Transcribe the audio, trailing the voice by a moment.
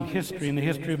history, in the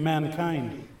history of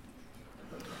mankind.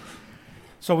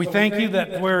 So we thank you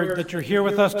that you're here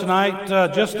with us tonight.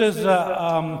 Just as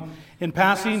in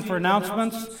passing for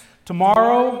announcements,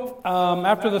 tomorrow,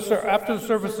 after the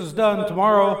service is done,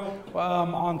 tomorrow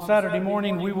on Saturday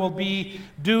morning, we will be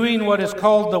doing what is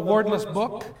called the Wordless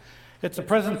Book. It's a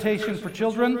presentation for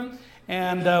children,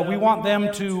 and we want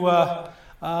them to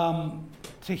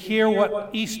hear what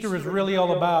Easter is really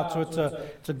all about. So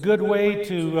it's a good way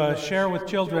to share with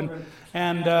children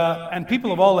and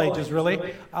people of all ages,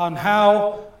 really, on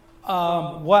how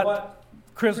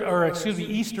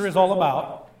Easter is all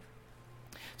about.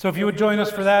 So if you would join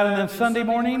us for that, and then Sunday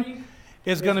morning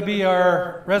is going to be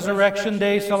our Resurrection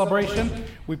Day celebration.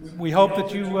 We hope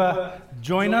that you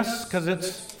join us, because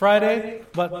it's Friday,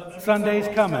 but Sunday's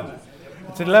coming.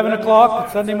 It's at 11 o'clock,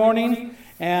 it's Sunday morning,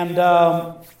 and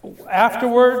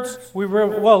afterwards,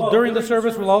 during the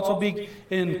service, we'll also be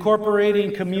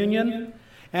incorporating communion,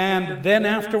 and then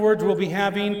afterwards, we'll be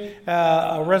having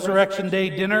a Resurrection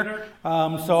Day dinner,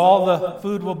 so all the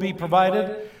food will be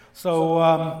provided. So,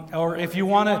 or if you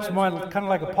want it, it's more kind of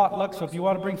like a potluck, so if you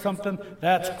want to bring something,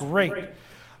 that's great.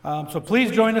 So please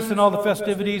join us in all the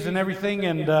festivities and everything,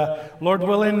 and Lord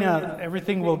willing,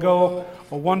 everything will go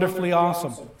wonderfully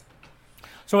awesome.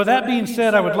 So with that being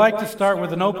said, I would like to start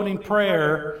with an opening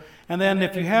prayer, and then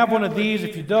if you have one of these,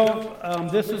 if you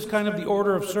don't, this is kind of the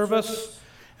order of service,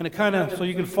 and it kind of, so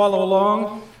you can follow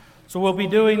along. So we'll be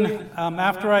doing,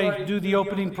 after I do the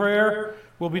opening prayer,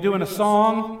 we'll be doing a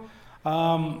song.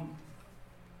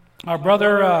 Our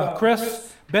brother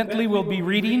Chris Bentley will be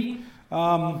reading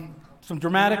some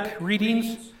dramatic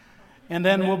readings, and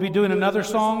then we'll be doing another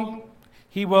song.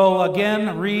 He will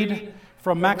again read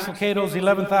from Max Lucado's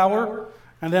 11th Hour,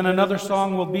 and then another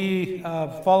song will be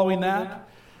following that,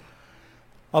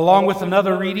 along with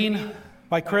another reading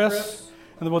by Chris,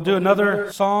 and then we'll do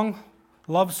another song,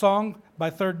 love song,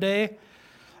 by Third Day,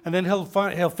 and then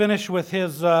he'll finish with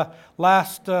his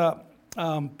last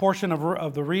portion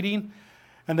of the reading,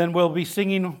 and then we'll be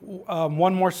singing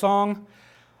one more song,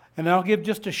 and I'll give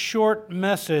just a short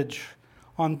message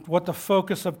on what the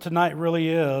focus of tonight really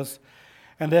is,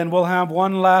 and then we'll have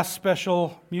one last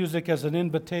special music as an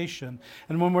invitation,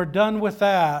 and when we're done with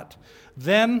that,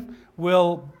 then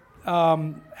we'll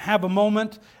have a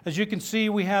moment. As you can see,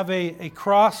 we have a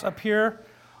cross up here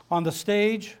on the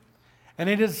stage, and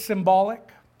it is symbolic.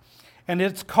 And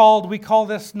we call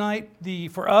this night,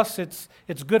 for us, it's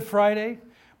Good Friday,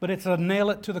 but it's a nail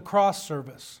it to the cross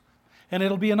service. And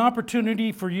it'll be an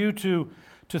opportunity for you to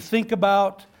think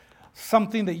about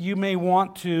something that you may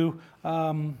want to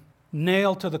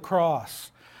nail to the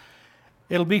cross.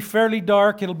 It'll be fairly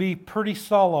dark, it'll be pretty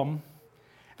solemn.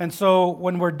 And so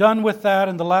when we're done with that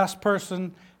and the last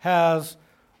person has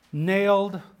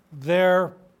nailed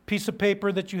their piece of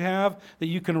paper that you have that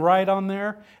you can write on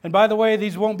there. And by the way,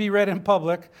 these won't be read in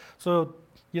public, so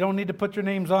you don't need to put your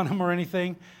names on them or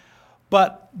anything.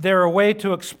 But they're a way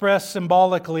to express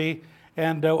symbolically,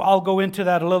 and I'll go into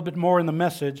that a little bit more in the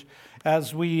message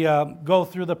as we go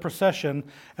through the procession.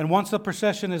 And once the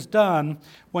procession is done,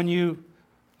 when you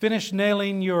finish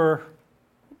nailing your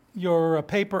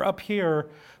paper up here,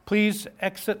 please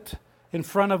exit in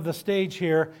front of the stage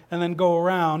here and then go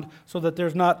around so that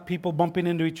there's not people bumping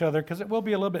into each other, because it will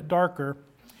be a little bit darker.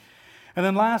 And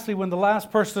then lastly, when the last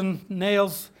person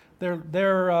nails their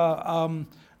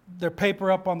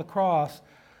paper up on the cross,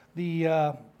 we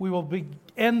will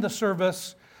end the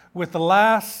service with the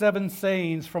last 7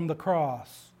 sayings from the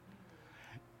cross.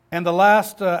 And the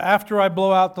last, after I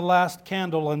blow out the last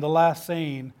candle and the last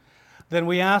saying, then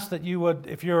we ask that you would,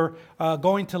 if you're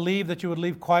going to leave, that you would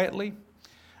leave quietly.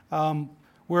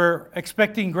 We're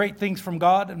expecting great things from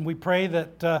God, and we pray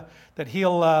that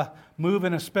He'll move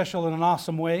in a special and an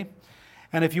awesome way.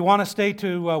 And if you want to stay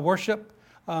to worship,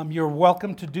 you're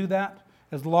welcome to do that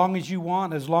as long as you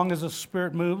want, as long as the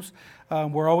Spirit moves.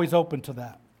 We're always open to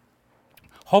that.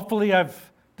 Hopefully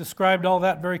I've described all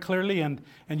that very clearly, and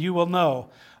you will know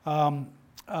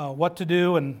what to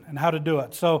do and how to do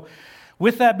it. So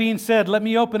with that being said, let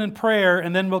me open in prayer,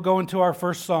 and then we'll go into our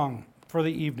first song for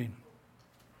the evening.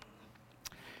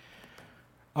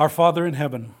 Our Father in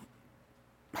heaven,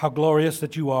 how glorious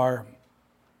that you are,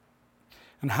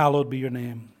 and hallowed be your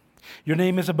name. Your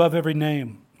name is above every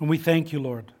name, and we thank you,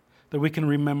 Lord, that we can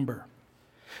remember.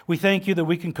 We thank you that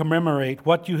we can commemorate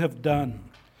what you have done,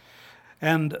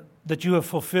 and that you have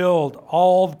fulfilled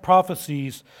all the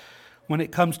prophecies when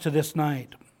it comes to this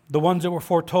night, the ones that were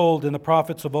foretold in the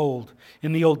prophets of old,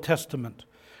 in the Old Testament,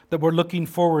 that we're looking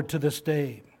forward to this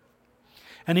day.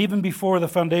 And even before the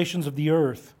foundations of the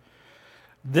earth,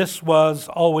 this was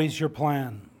always your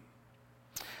plan.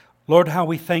 Lord, how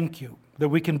we thank you that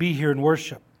we can be here and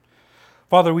worship.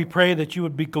 Father, we pray that you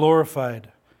would be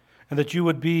glorified and that you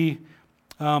would be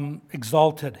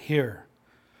exalted here,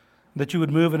 that you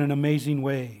would move in an amazing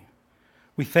way.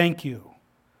 We thank you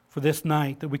for this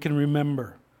night that we can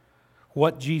remember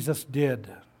what Jesus did.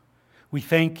 We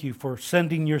thank you for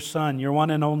sending your Son, your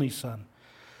one and only Son,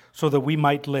 so that we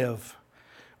might live.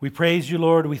 We praise you,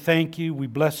 Lord. We thank you. We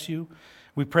bless you.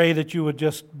 We pray that you would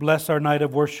just bless our night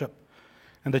of worship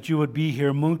and that you would be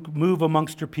here, move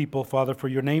amongst your people, Father, for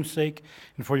your name's sake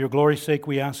and for your glory's sake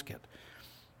we ask it.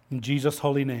 In Jesus'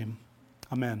 holy name,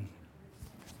 amen.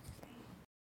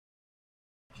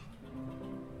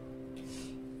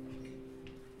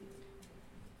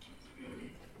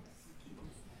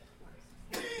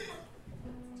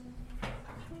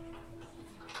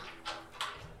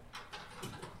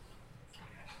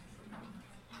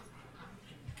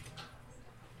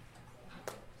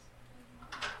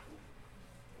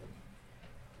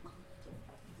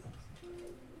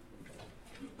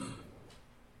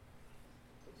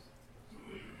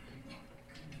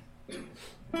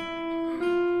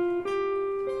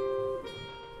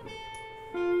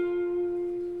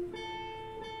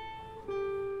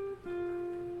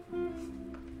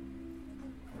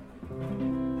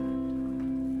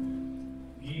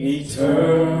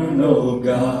 Eternal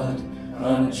God,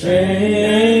 unchanging,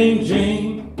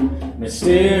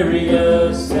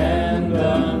 mysterious and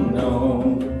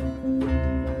unknown,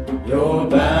 your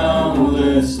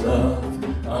boundless love,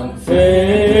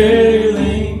 unfailing,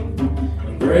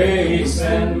 in grace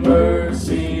and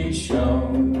mercy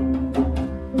shown.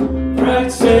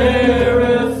 Bright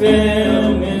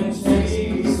seraphim in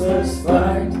ceaseless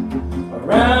flight,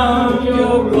 around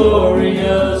your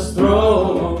glorious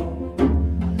throne,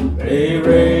 they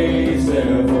raise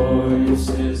their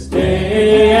voices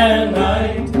day and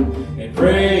night in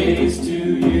praise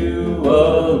to you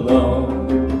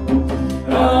alone.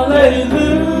 Hallelujah,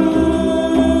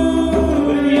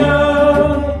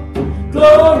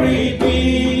 glory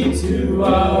be to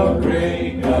our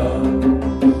great God.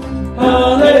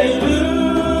 Hallelujah,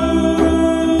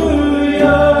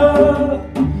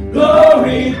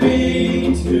 glory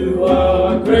be to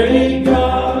our great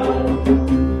God.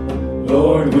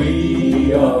 Lord,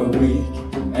 we are weak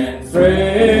and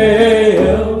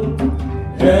frail,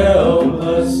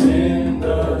 helpless in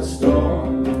the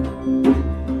storm.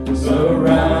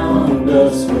 Surround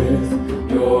us with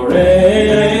your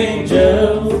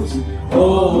angels,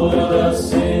 hold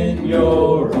us in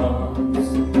your arms.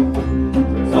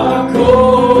 Our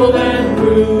cold and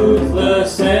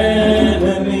ruthless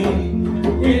enemy,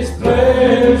 his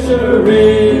pleasure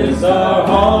is our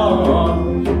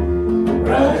harm.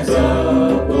 Rise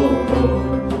up, O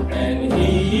Lord, and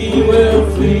he will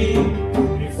flee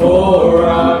before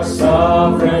our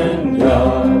sovereign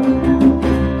God.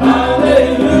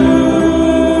 Hallelujah,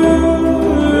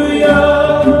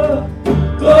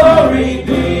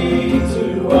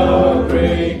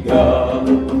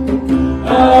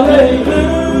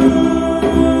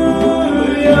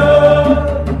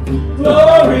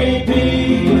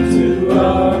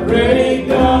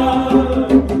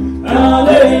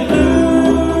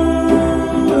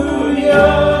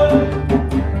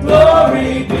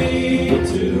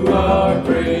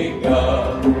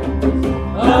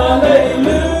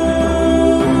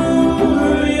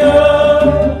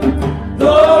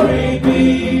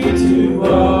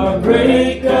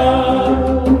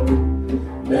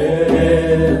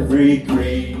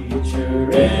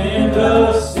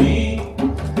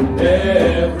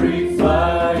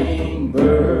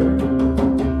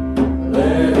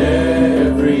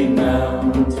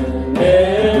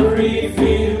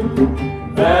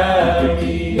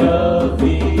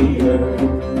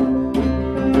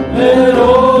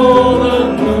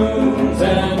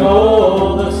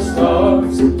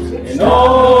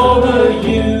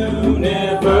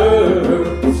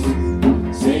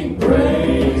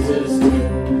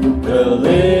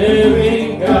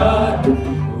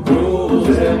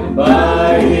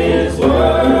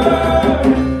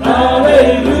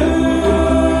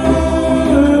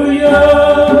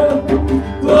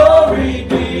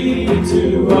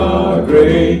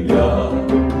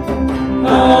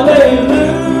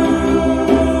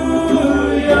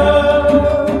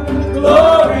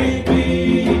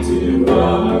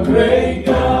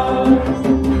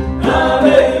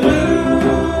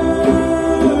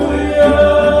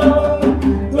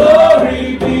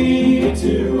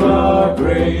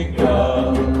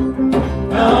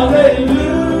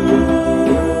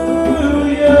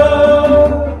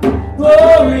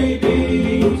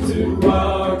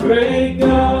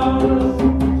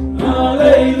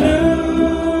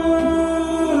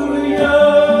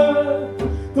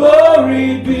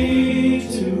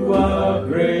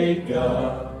 great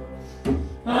God.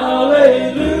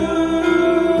 Hallelujah,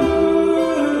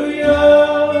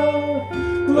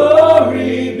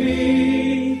 glory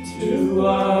be to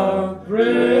our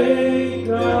great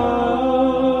God.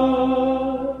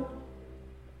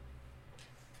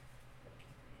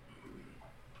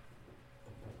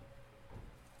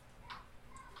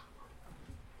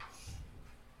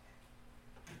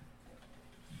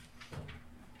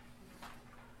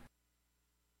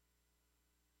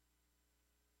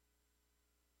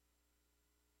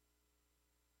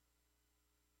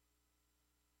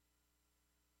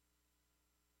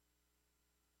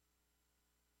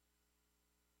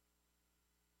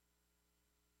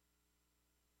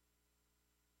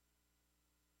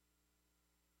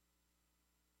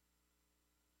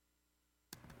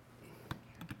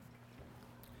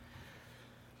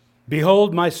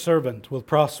 Behold, my servant will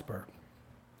prosper.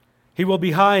 He will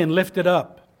be high and lifted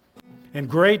up and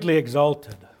greatly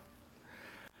exalted.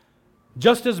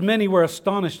 Just as many were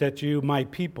astonished at you, my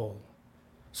people,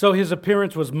 so his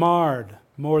appearance was marred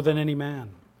more than any man,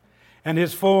 and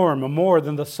his form more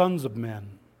than the sons of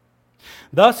men.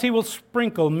 Thus he will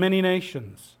sprinkle many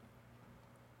nations.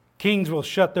 Kings will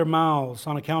shut their mouths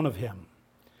on account of him.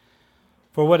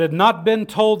 For what had not been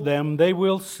told them, they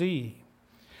will see,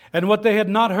 and what they had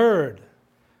not heard,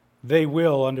 they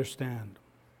will understand.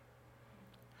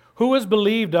 Who has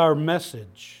believed our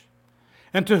message?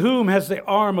 And to whom has the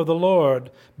arm of the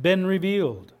Lord been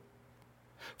revealed?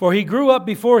 For he grew up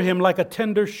before him like a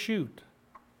tender shoot,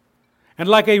 and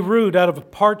like a root out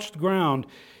of parched ground.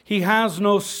 He has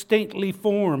no stately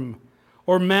form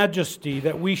or majesty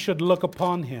that we should look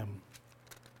upon him,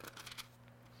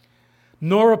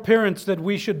 nor appearance that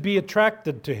we should be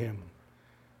attracted to him.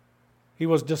 He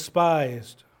was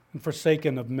despised and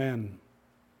forsaken of men,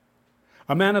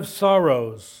 a man of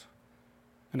sorrows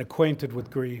and acquainted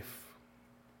with grief.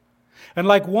 And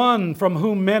like one from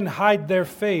whom men hide their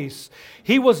face,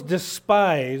 he was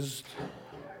despised,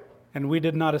 and we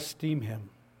did not esteem him.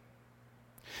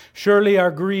 Surely our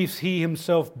griefs he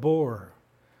himself bore,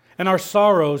 and our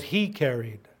sorrows he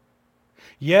carried.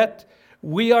 Yet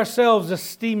we ourselves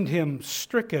esteemed him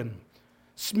stricken,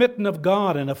 smitten of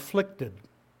God, and afflicted.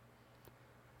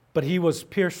 But he was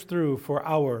pierced through for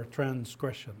our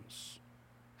transgressions.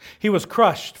 He was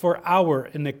crushed for our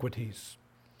iniquities.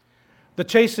 The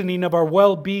chastening of our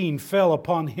well-being fell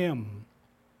upon him,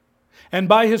 and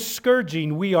by his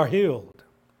scourging we are healed.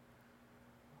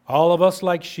 All of us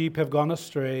like sheep have gone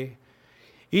astray.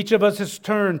 Each of us has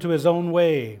turned to his own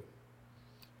way.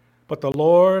 But the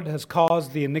Lord has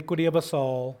caused the iniquity of us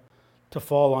all to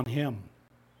fall on him.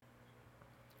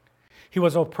 He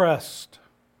was oppressed,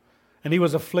 and he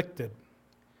was afflicted.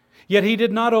 Yet he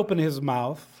did not open his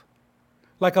mouth.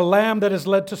 Like a lamb that is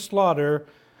led to slaughter,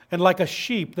 and like a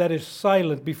sheep that is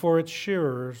silent before its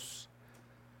shearers,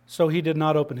 so he did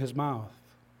not open his mouth.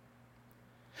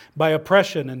 By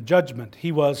oppression and judgment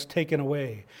he was taken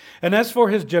away. And as for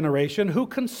his generation, who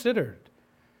considered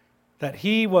that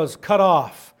he was cut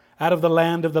off out of the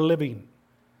land of the living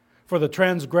for the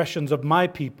transgressions of my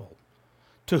people,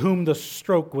 to whom the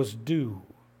stroke was due?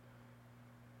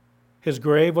 His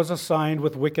grave was assigned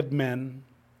with wicked men,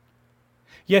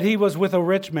 yet he was with a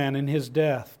rich man in his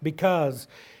death, because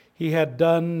he had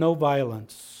done no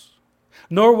violence,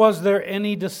 nor was there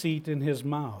any deceit in his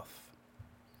mouth.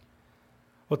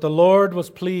 But the Lord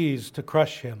was pleased to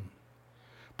crush him,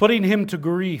 putting him to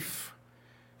grief,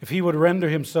 if he would render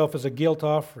himself as a guilt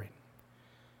offering.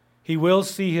 He will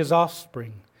see his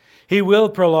offspring. He will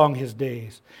prolong his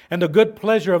days, and the good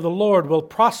pleasure of the Lord will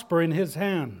prosper in his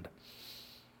hand.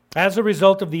 As a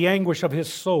result of the anguish of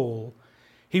his soul,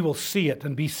 he will see it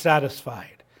and be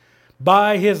satisfied.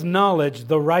 By his knowledge,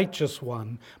 the righteous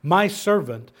one, my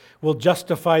servant, will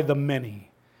justify the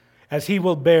many, as he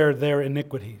will bear their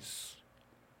iniquities.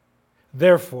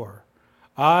 Therefore,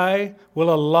 I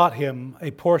will allot him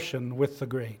a portion with the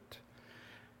great,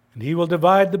 and he will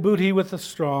divide the booty with the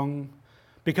strong,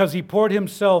 because he poured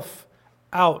himself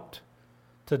out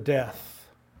to death,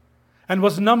 and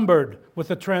was numbered with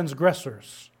the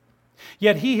transgressors.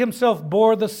 Yet he himself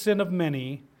bore the sin of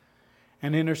many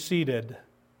and interceded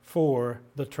for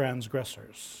the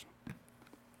transgressors.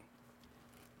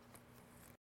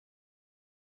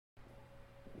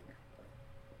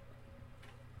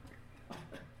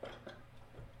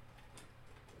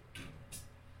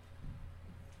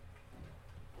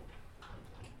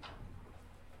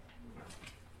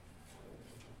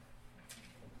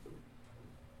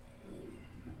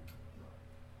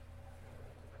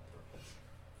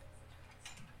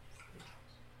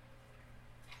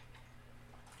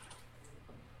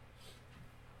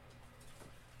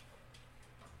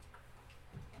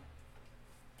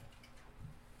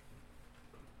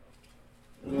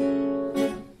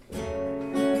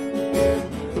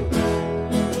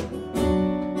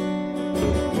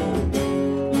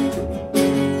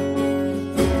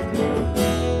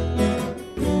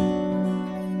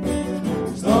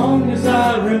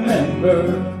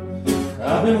 remember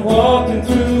I've been walking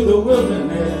through the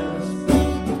wilderness,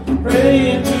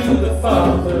 praying to the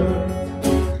Father,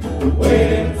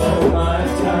 waiting for my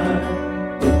time.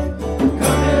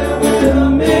 Coming with a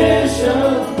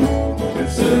mission, and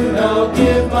soon I'll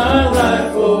give my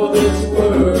life for this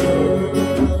world.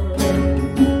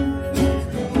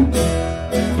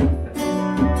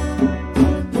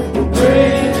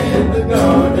 Praying in the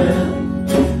garden,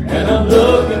 and I'm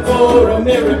looking for a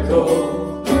miracle.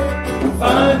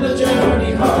 Find the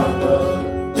journey harder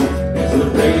is the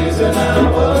reason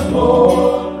I was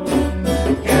born.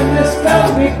 Can this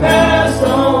cloud be passed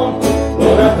on?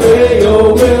 Lord, I pray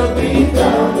your will be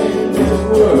done in this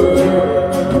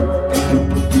world.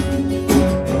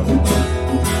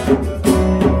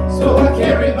 So I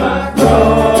carry my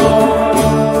cross,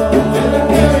 and I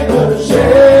carry the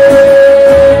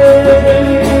shame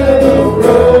of the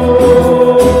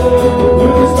road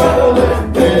through this battle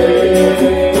and pain.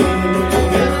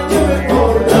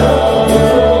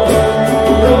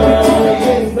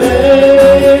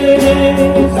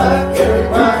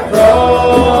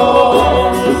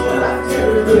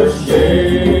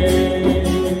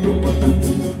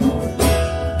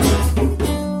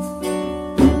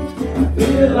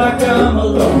 Like I'm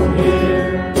alone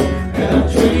here, and I'm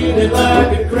treated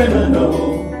like a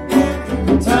criminal.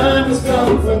 Time has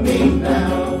come for me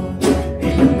now,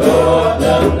 even though I've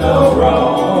done no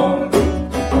wrong.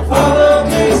 Father,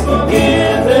 please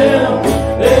forgive them,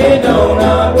 they know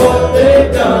not what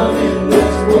they've done in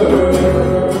this world.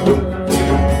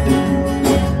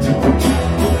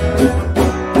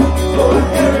 So I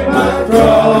carry my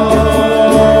cross,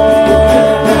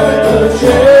 and I carry the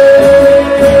shame.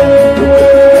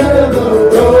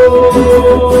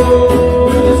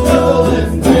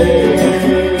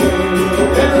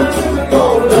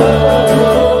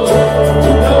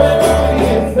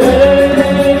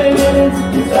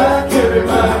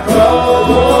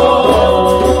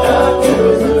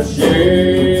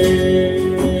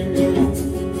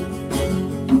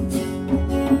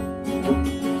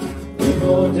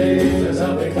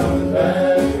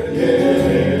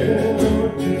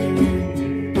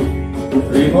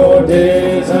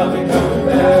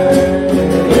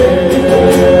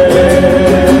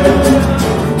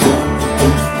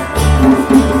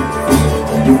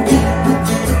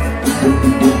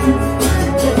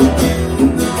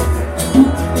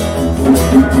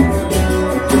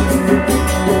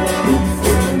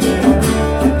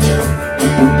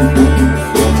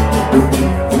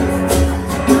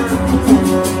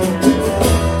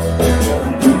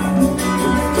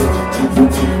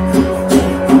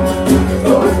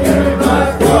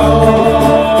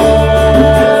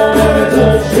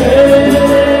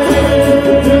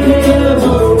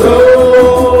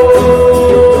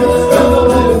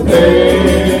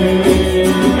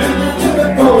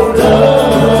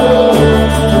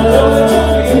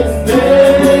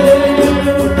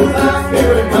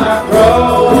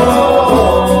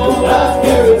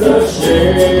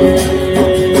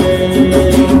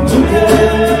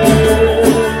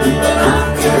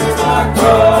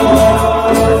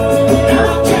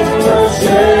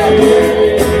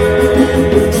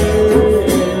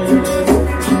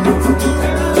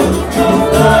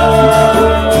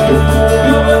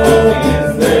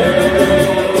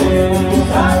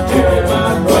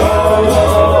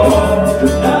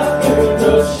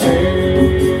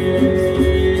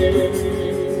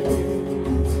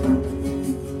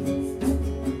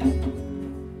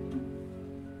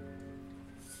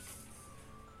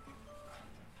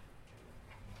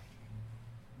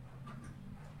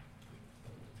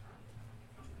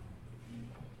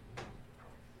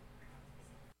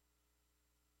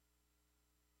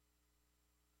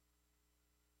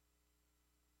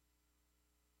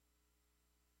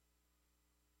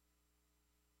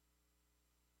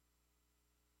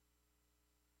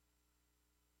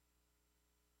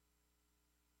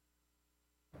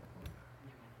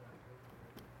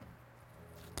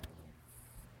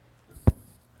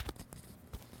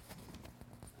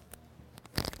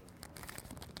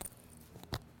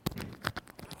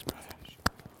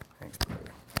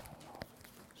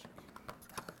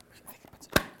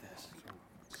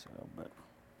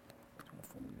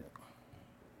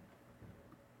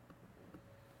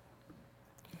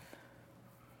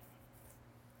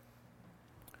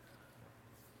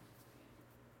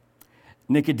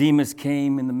 Nicodemus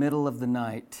came in the middle of the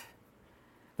night.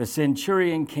 The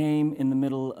centurion came in the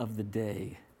middle of the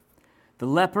day. The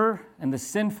leper and the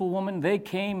sinful woman, they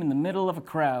came in the middle of a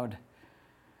crowd.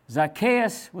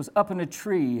 Zacchaeus was up in a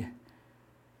tree,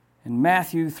 and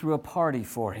Matthew threw a party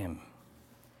for him.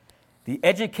 The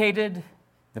educated,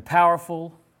 the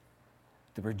powerful,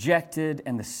 the rejected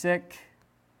and the sick,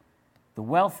 the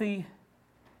wealthy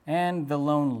and the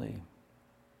lonely.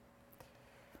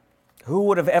 Who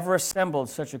would have ever assembled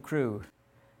such a crew?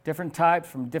 Different types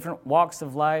from different walks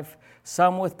of life,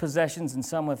 some with possessions and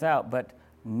some without, but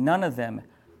none of them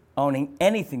owning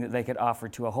anything that they could offer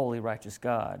to a holy, righteous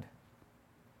God.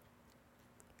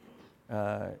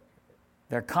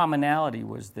 Their commonality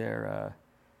was their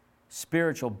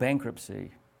spiritual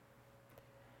bankruptcy.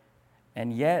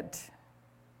 And yet,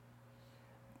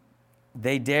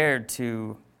 they dared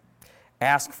to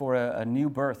ask for a new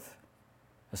birth,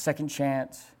 a second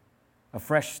chance, a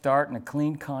fresh start, and a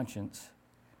clean conscience.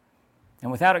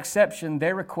 And without exception,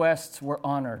 their requests were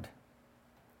honored.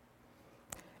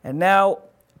 And now,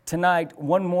 tonight,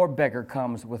 one more beggar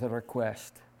comes with a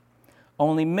request.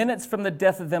 Only minutes from the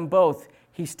death of them both,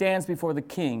 he stands before the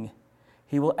king.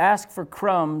 He will ask for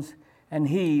crumbs, and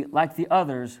he, like the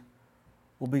others,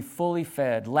 will be fully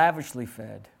fed, lavishly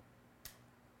fed.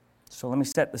 So let me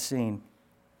set the scene.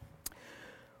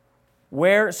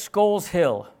 Where Scoles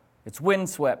Hill, it's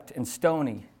windswept and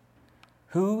stony.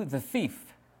 Who? The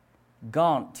thief,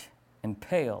 gaunt and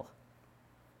pale.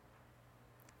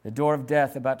 The door of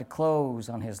death about to close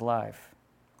on his life.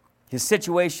 His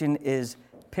situation is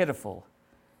pitiful.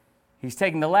 He's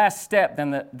taking the last step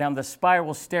down the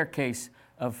spiral staircase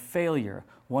of failure,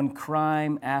 one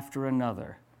crime after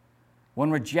another,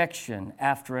 one rejection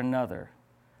after another.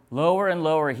 Lower and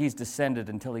lower he's descended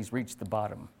until he's reached the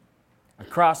bottom. A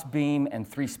cross beam and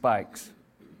 3 spikes.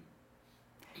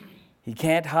 He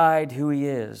can't hide who he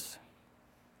is.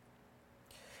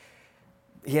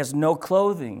 He has no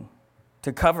clothing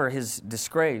to cover his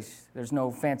disgrace. There's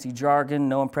no fancy jargon,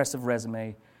 no impressive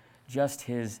resume, just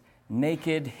his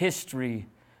naked history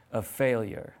of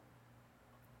failure.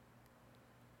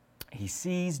 He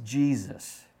sees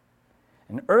Jesus.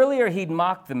 And earlier he'd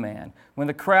mocked the man. When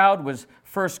the crowd was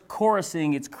first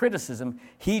chorusing its criticism,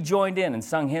 he joined in and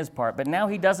sung his part. But now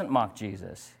he doesn't mock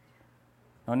Jesus.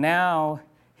 No, now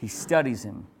he studies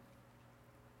him.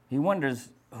 He wonders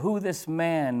who this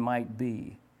man might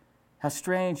be. How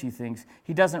strange, he thinks.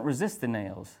 He doesn't resist the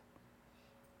nails.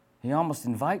 He almost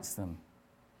invites them.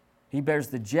 He bears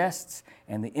the jests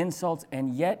and the insults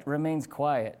and yet remains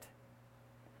quiet.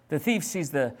 The thief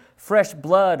sees the fresh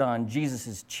blood on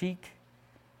Jesus' cheek,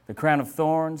 the crown of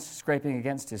thorns scraping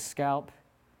against his scalp.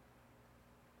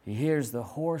 He hears the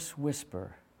hoarse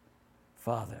whisper,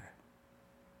 "Father,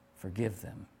 forgive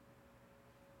them."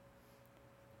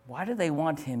 Why do they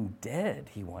want him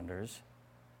dead, he wonders.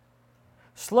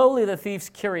 Slowly, the thief's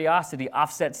curiosity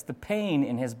offsets the pain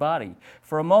in his body.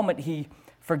 For a moment, he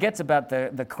forgets about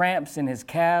the cramps in his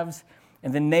calves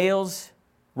and the nails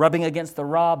rubbing against the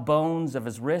raw bones of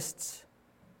his wrists.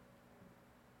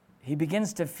 He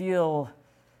begins to feel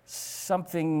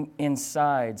something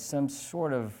inside, some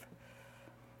sort of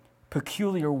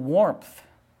peculiar warmth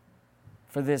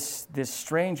for this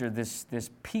stranger, this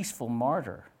peaceful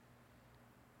martyr.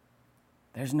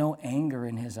 There's no anger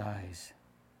in his eyes,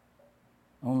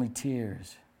 only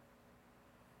tears.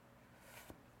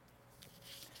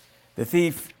 The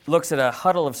thief looks at a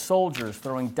huddle of soldiers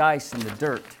throwing dice in the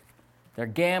dirt. They're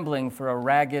gambling for a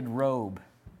ragged robe.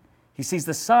 He sees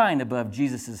the sign above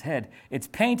Jesus' head. It's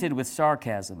painted with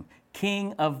sarcasm,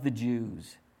 King of the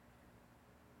Jews.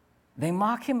 They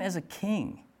mock him as a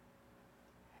king.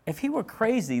 If he were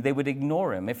crazy, they would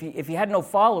ignore him. If he had no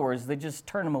followers, they'd just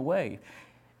turn him away.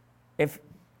 If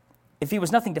he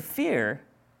was nothing to fear,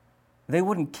 they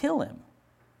wouldn't kill him.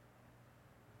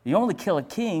 You only kill a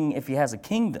king if he has a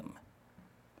kingdom.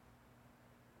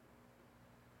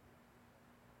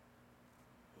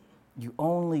 You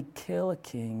only kill a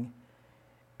king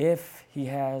if he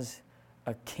has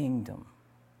a kingdom.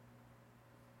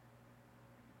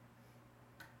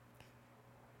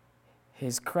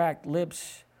 His cracked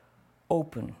lips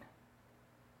open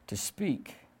to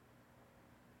speak.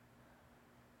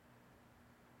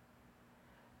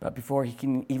 But before he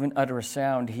can even utter a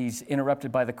sound, he's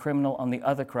interrupted by the criminal on the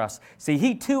other cross. See,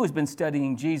 he too has been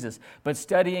studying Jesus, but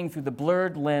studying through the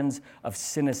blurred lens of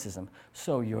cynicism.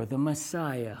 So you're the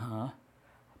Messiah, huh?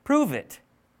 Prove it.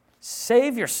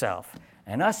 Save yourself,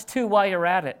 and us too while you're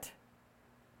at it.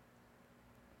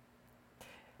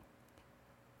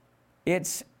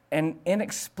 It's an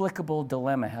inexplicable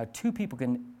dilemma how two people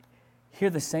can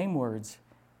hear the same words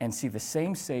and see the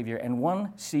same Savior, and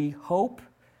one see hope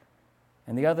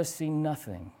and the other see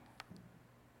nothing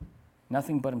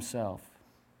but himself.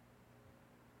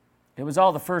 It was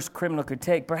all the first criminal could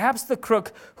take. Perhaps the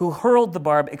crook who hurled the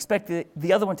barb expected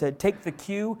the other one to take the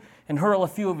cue and hurl a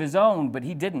few of his own, but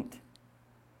he didn't.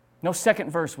 No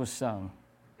second verse was sung.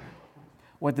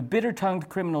 What the bitter-tongued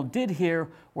criminal did hear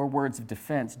were words of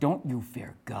defense. Don't you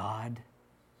fear God?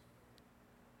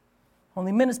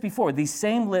 Only minutes before, these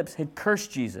same lips had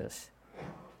cursed Jesus.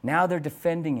 Now they're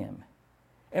defending him.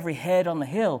 Every head on the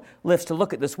hill lifts to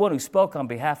look at this one who spoke on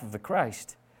behalf of the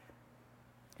Christ.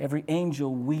 Every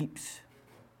angel weeps.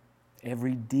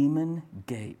 Every demon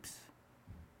gapes.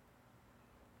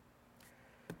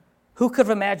 Who could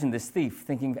have imagined this thief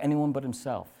thinking of anyone but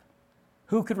himself?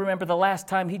 Who could remember the last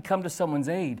time he'd come to someone's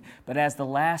aid? But as the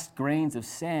last grains of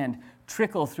sand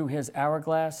trickle through his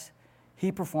hourglass,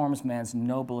 he performs man's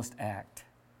noblest act.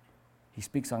 He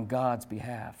speaks on God's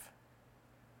behalf.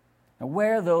 Now,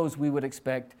 where are those we would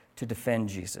expect to defend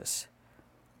Jesus?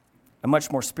 A much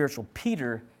more spiritual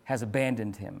Peter has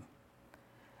abandoned him.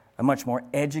 A much more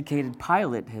educated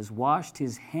Pilate has washed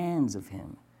his hands of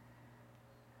him.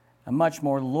 A much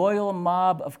more loyal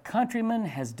mob of countrymen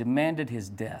has demanded his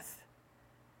death.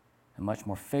 A much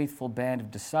more faithful band of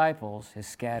disciples has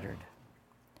scattered.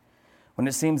 When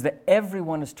it seems that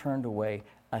everyone has turned away,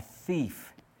 a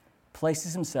thief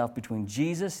places himself between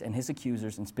Jesus and his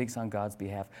accusers and speaks on God's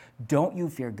behalf. Don't you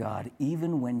fear God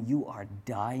even when you are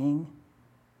dying?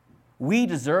 We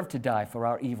deserve to die for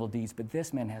our evil deeds, but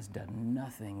this man has done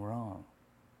nothing wrong.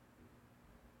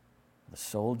 The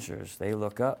soldiers, they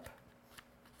look up.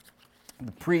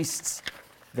 The priests,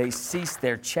 they cease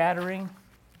their chattering.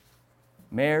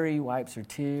 Mary wipes her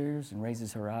tears and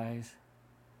raises her eyes.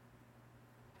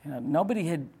 Nobody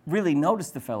had really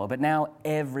noticed the fellow, but now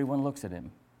everyone looks at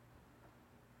him.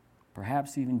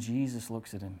 Perhaps even Jesus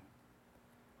looks at him.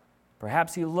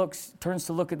 Perhaps he turns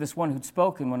to look at this one who'd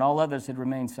spoken when all others had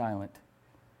remained silent.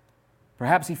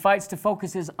 Perhaps he fights to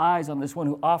focus his eyes on this one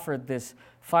who offered this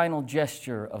final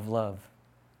gesture of love.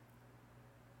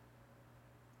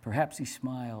 Perhaps he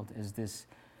smiled as this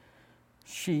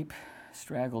sheep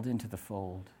straggled into the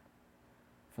fold.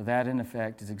 For that, in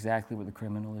effect, is exactly what the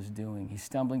criminal is doing. He's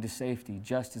stumbling to safety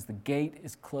just as the gate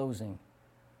is closing.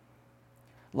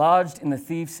 Lodged in the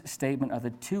thief's statement are the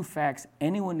two facts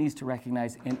anyone needs to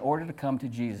recognize in order to come to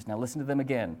Jesus. Now listen to them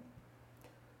again.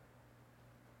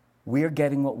 We are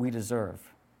getting what we deserve.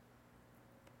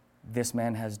 This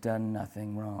man has done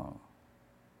nothing wrong.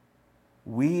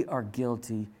 We are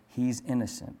guilty. He's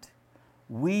innocent.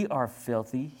 We are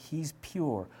filthy. He's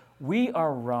pure. We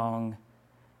are wrong,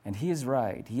 and he is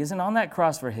right. He isn't on that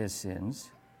cross for his sins.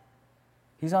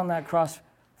 He's on that cross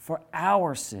for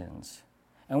our sins.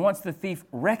 And once the thief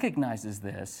recognizes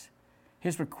this,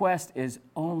 his request is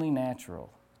only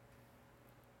natural.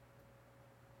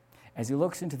 As he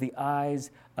looks into the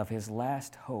eyes of his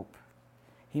last hope,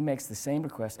 he makes the same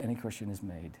request any Christian has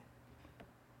made.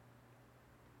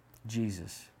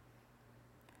 Jesus,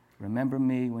 remember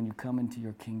me when you come into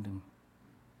your kingdom.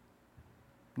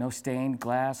 No stained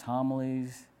glass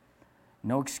homilies,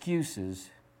 no excuses,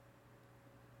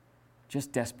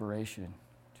 just desperation,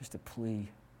 just a plea.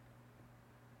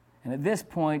 And at this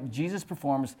point, Jesus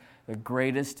performs the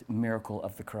greatest miracle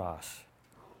of the cross.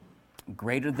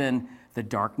 Greater than the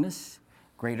darkness,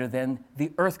 greater than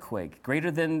the earthquake,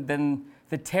 greater than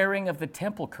the tearing of the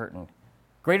temple curtain,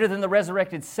 greater than the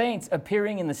resurrected saints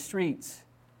appearing in the streets.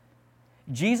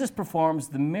 Jesus performs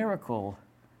the miracle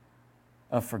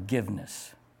of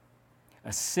forgiveness.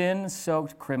 A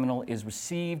sin-soaked criminal is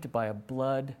received by a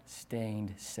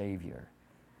blood-stained Savior.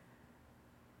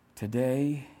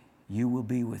 Today, you will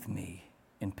be with me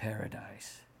in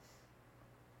paradise.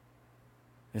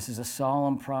 This is a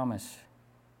solemn promise.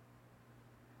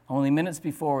 Only minutes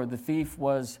before, the thief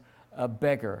was a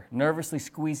beggar, nervously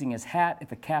squeezing his hat at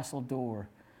the castle door,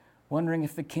 wondering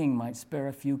if the king might spare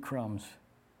a few crumbs.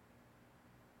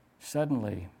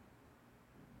 Suddenly,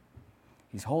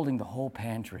 he's holding the whole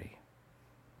pantry.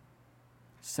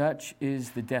 Such is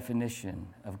the definition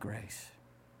of grace.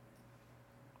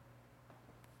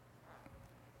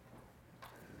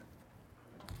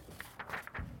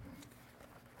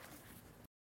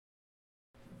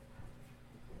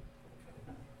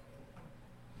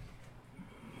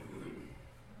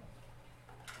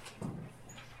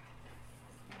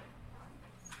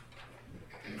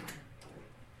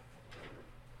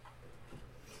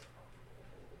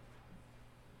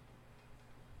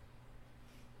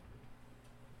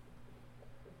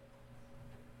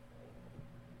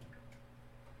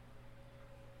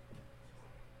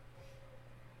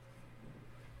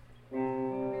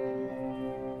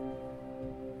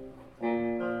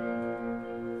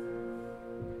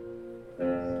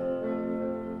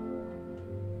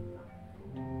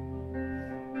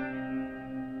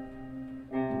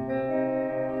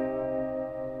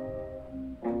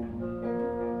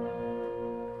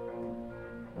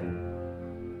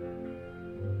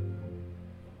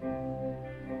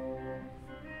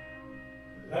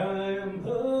 I am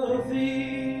a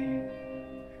thief,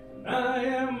 I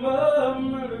am a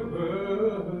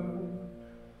murderer,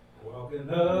 walking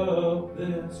up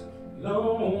this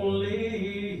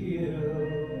lonely hill.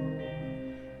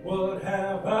 What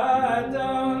have I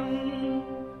done?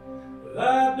 Well,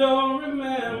 I don't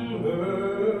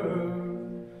remember.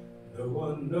 No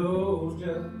one knows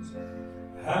just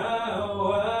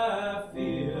how I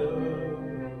feel.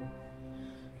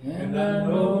 And I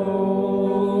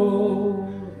know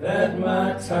that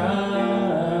my time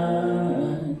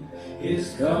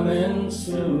is coming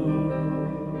soon.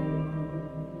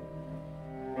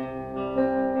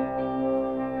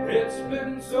 It's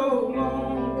been so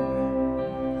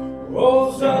long,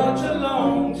 oh, such a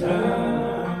long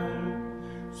time,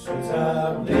 since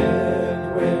I've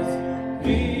lived with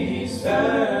peace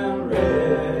and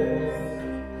rest.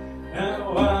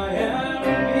 Now I am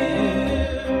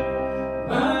here,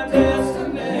 my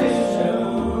destination.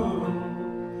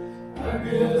 I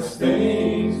guess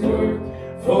things work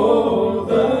for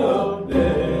the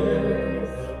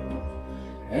best,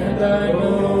 and I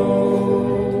know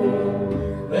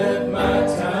that my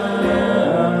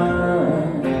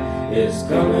time is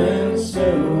coming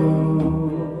soon.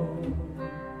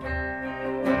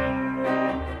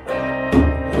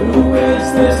 Who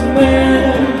is this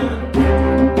man?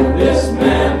 This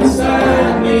man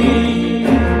beside me,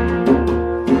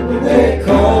 they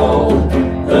call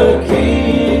the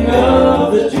King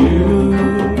of the Jews.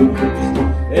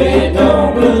 They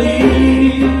don't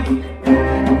believe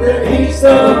that he's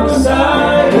the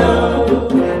Messiah,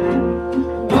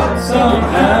 but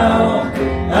somehow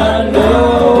I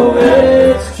know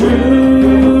it's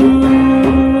true.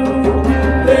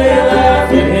 They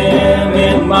laugh at him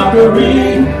in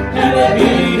mockery, and they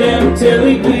beat him till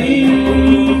he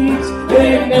bleeds.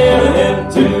 They nail him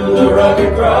to the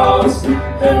rugged cross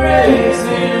and raise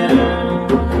him.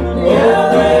 Yeah,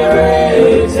 they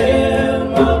raise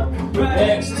him up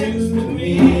next to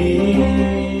me.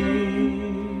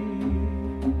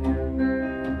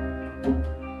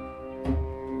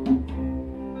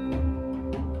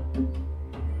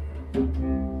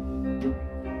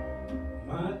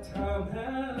 My time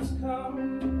has come,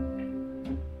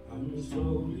 I'm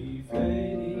slowly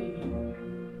fading.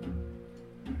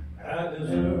 I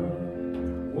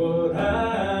deserve what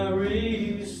I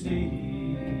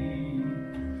receive.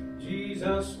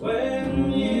 Jesus,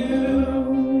 when you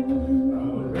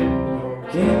are in your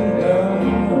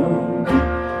kingdom,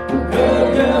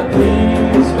 could you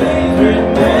please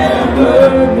remember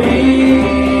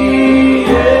me?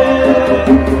 Yeah.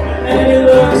 And he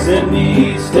looks at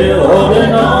me, still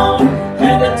holding on,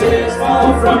 and the tears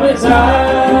fall from his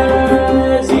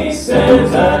eyes. He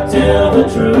says, I tell the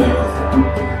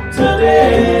truth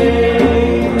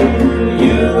today.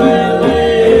 You will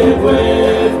live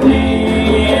with me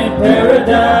in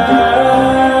paradise.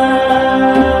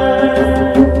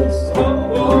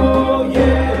 Oh,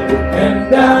 yeah.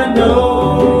 And I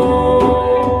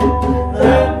know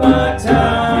that my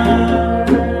time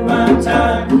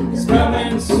is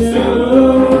coming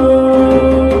soon.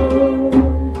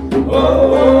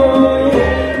 Oh,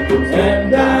 yeah.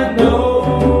 And I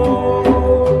know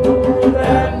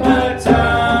that my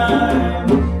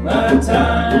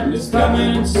time is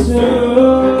coming soon.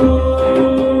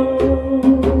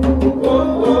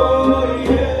 Oh,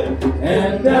 yeah.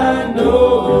 And I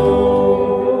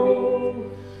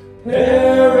know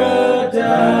paradise,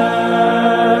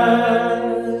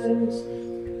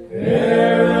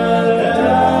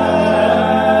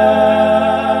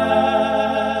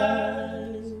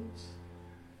 paradise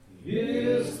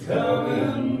is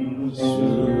coming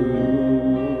soon.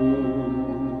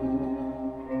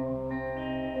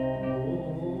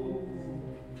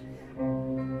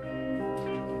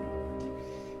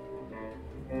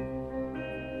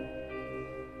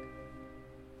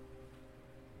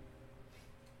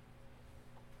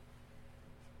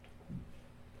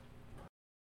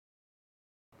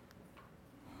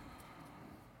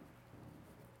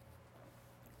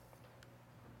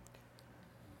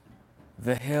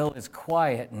 The hill is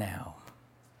quiet now.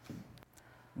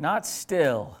 Not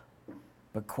still,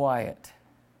 but quiet.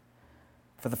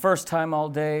 For the first time all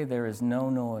day, there is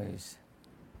no noise.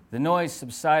 The noise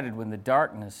subsided when the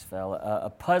darkness fell,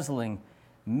 a puzzling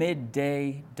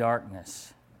midday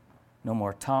darkness. No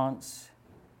more taunts,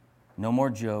 no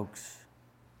more jokes,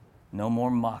 no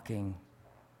more mocking,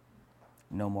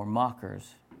 no more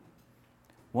mockers.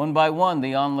 One by one,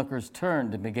 the onlookers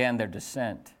turned and began their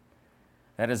descent.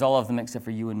 That is all of them except for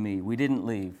you and me. We didn't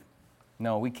leave.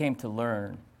 No, we came to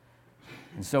learn.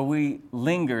 And so we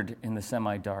lingered in the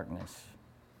semi-darkness,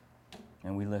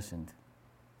 and we listened.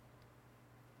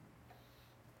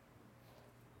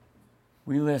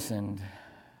 We listened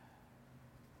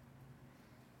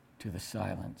to the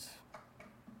silence.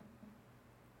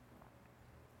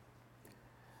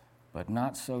 But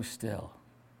not so still.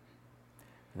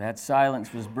 That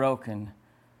silence was broken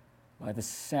by the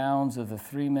sounds of the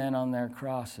three men on their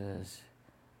crosses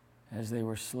as they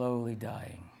were slowly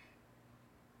dying.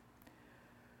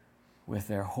 With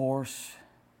their hoarse,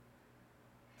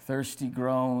 thirsty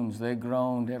groans, they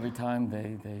groaned every time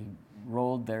they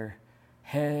rolled their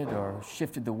head or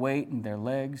shifted the weight in their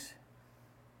legs.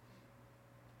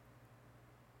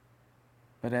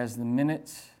 But as the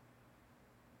minutes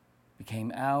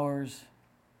became hours,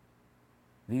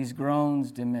 these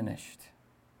groans diminished.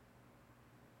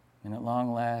 And at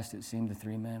long last, it seemed the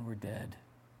three men were dead.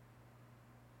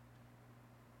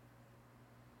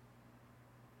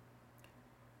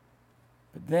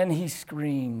 But then he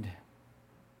screamed.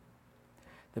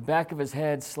 The back of his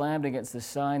head slammed against the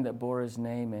sign that bore his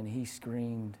name, and he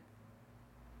screamed.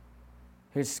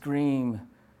 His scream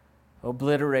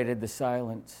obliterated the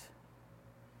silence.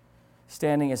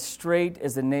 Standing as straight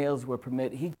as the nails would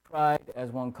permit, he cried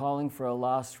as one calling for a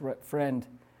lost friend,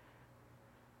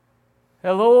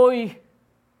 Eloi!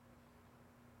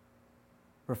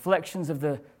 Reflections of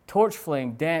the torch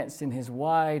flame danced in his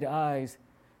wide eyes.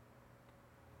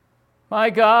 My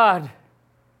God!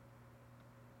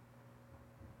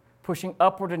 Pushing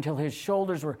upward until his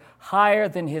shoulders were higher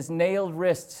than his nailed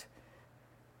wrists.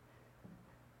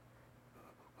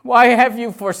 Why have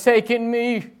you forsaken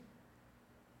me?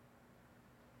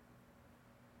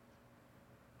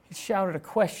 He shouted a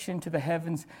question to the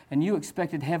heavens, and you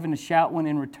expected heaven to shout one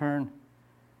in return.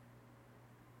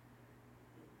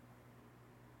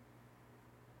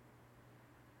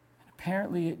 And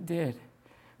apparently it did,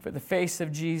 for the face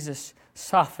of Jesus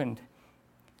softened,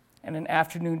 and an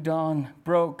afternoon dawn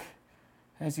broke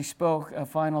as he spoke a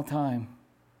final time.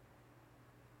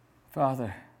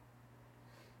 Father,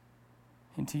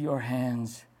 into your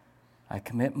hands I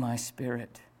commit my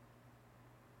spirit.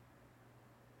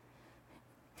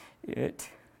 It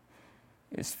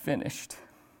is finished.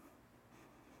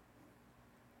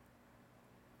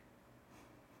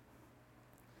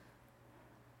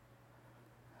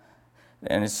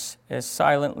 And as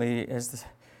suddenly as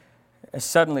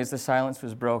the silence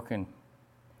was broken,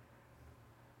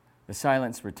 the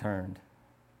silence returned.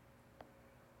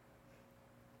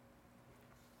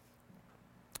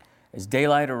 As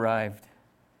daylight arrived,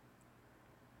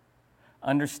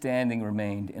 understanding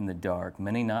remained in the dark,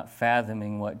 many not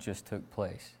fathoming what just took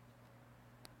place.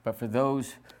 But for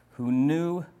those who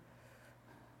knew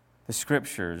the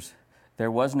Scriptures, there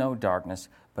was no darkness,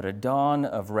 but a dawn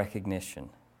of recognition.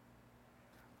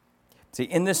 See,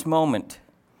 in this moment,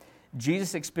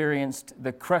 Jesus experienced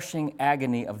the crushing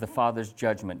agony of the Father's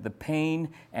judgment, the pain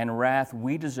and wrath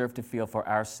we deserve to feel for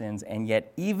our sins. And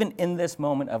yet, even in this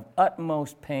moment of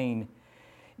utmost pain,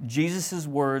 Jesus'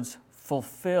 words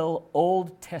fulfill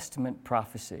Old Testament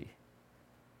prophecy.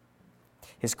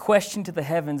 His question to the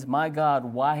heavens, my God,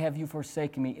 why have you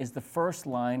forsaken me, is the first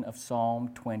line of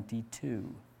Psalm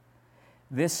 22.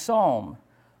 This psalm,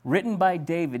 written by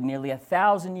David nearly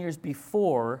 1,000 years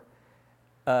before,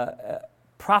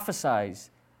 prophesies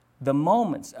the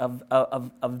moments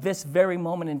of this very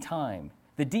moment in time,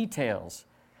 the details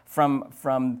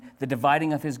from the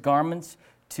dividing of his garments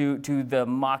to the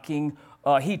mocking,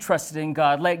 he trusted in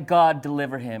God, let God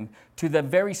deliver him, to the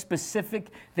very specific,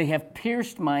 they have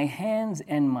pierced my hands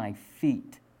and my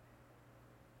feet.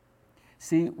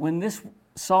 See, when this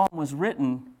psalm was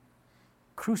written,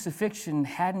 crucifixion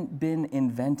hadn't been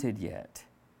invented yet.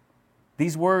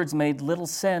 These words made little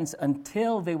sense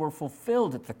until they were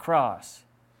fulfilled at the cross.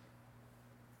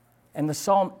 And the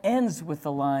psalm ends with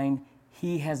the line,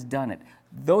 he has done it.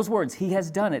 Those words, he has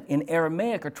done it, in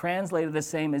Aramaic are translated the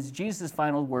same as Jesus'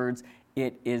 final words,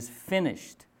 it is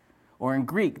finished. Or in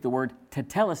Greek, the word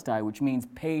tetelestai, which means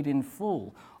paid in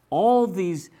full. All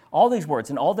these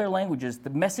words, in all their languages, the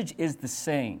message is the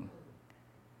same.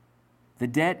 The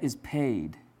debt is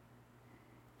paid.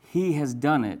 He has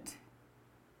done it.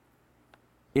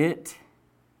 It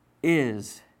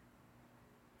is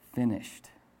finished.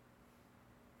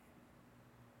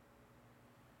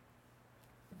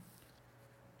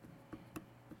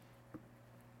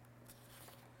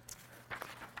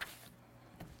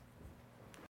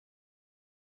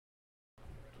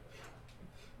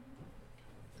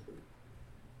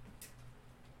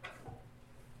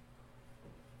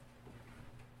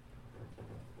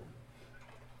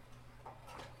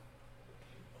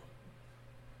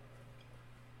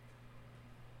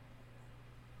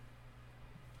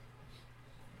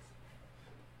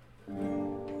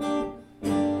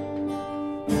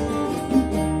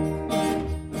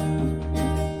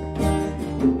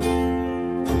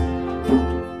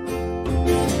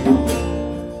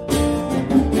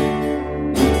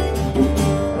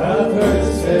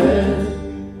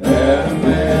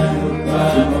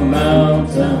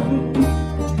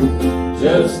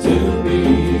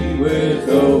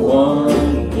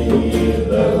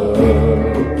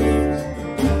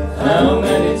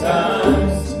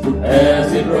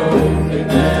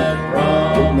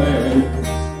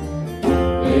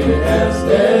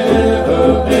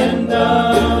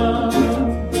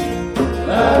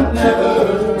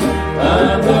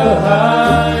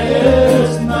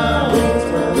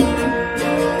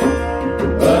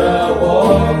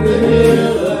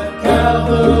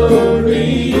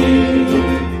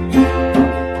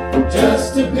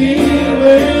 to be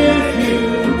with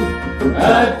you.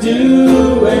 I'd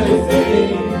do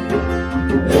anything.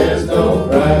 There's no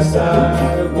price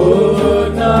I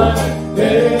would not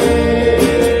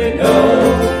pay. No,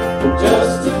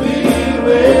 just to be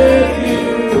with you.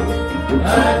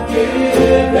 I'd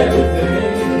give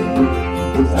everything.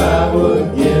 I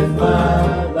would give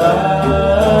my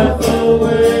life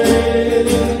away.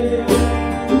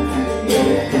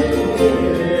 Yeah.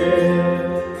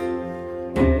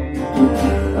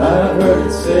 I've heard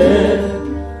it said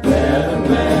that a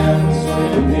man will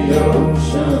swim the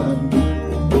ocean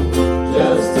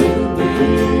just to be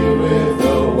with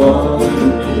the one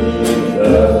he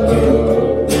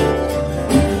loves.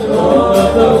 All of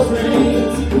those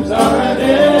dreams are an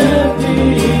empty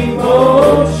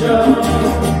motion.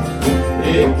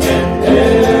 It can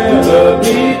never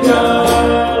be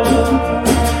done.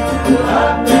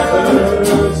 I've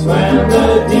never swam the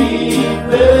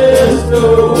deepest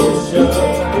ocean,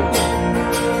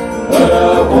 but I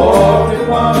walked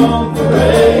upon the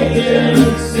raging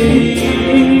sea.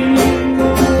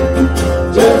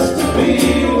 Just to be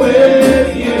with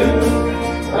you,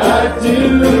 I'd do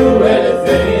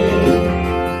anything.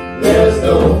 There's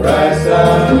no price I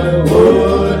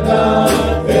would not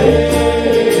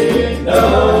pay. No,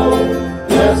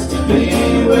 just to be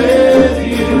with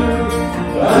you,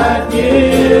 I'd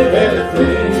give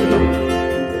everything.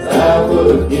 I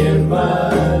would give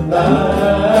my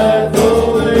life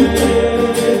away.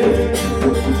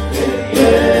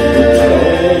 Yeah.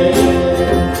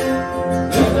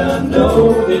 And I know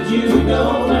that you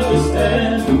don't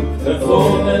understand the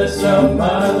fullness of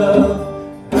my love,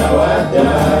 how I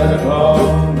died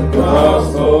upon the cross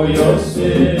for your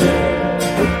sin.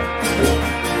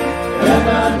 And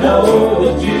I know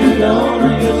that you don't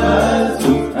realize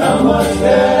how much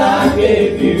that I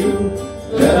gave you,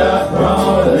 that I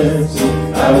promised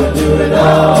I would do it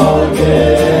all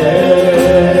again.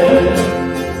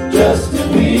 Just to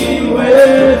be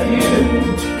with you,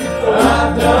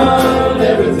 I've done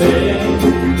everything.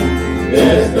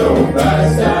 There's no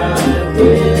price I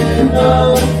did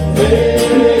not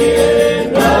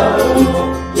pay.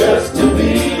 No, just to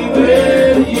be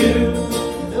with you,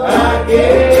 I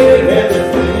gave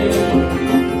everything.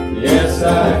 Yes,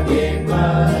 I gave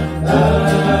my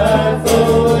life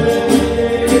away.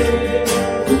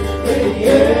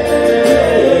 Yeah,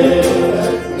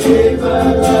 I gave my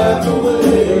life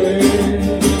away.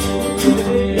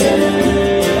 Yeah,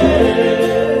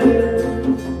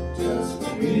 just to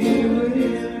be with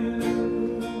you.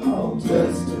 Oh,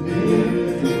 just to be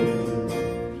with you.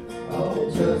 Oh,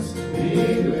 just to be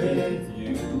with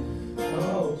you.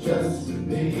 Oh, just to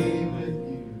be with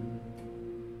you.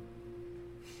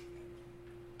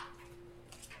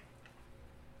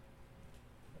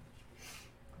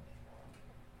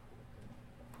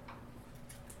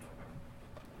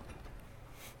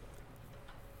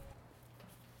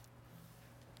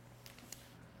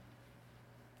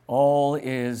 All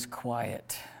is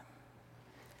quiet.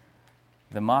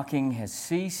 The mocking has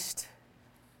ceased.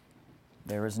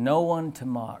 There is no one to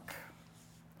mock.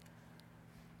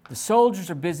 The soldiers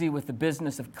are busy with the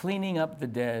business of cleaning up the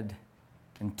dead,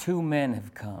 and 2 men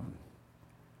have come.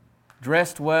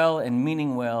 Dressed well and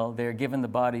meaning well, they are given the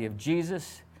body of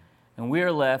Jesus, and we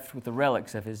are left with the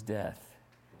relics of his death.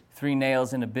 3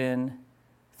 nails in a bin,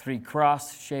 3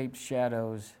 cross-shaped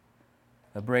shadows,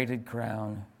 a braided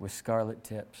crown with scarlet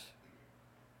tips.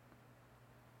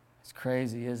 It's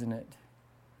crazy, isn't it?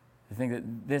 To think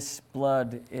that this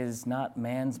blood is not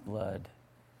man's blood,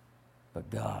 but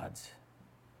God's.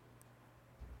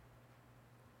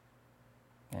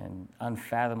 And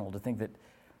unfathomable to think that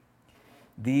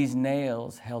these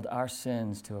nails held our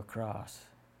sins to a cross.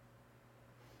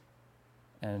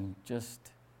 And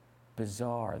just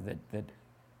bizarre that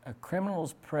a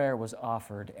criminal's prayer was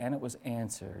offered and it was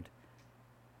answered,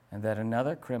 and that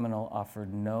another criminal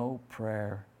offered no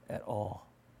prayer at all.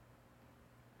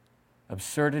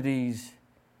 Absurdities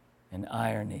and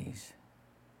ironies.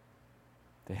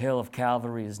 The hill of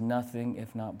Calvary is nothing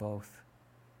if not both.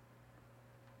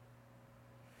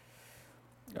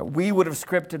 We would have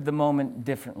scripted the moment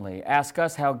differently. Ask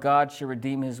us how God should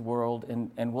redeem his world,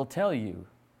 and we'll tell you.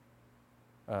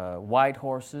 White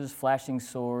horses, flashing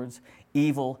swords,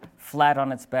 evil flat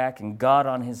on its back, and God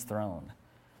on his throne.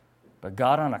 But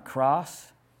God on a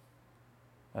cross,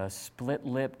 a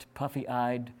split-lipped,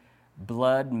 puffy-eyed,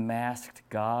 blood-masked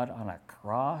God on a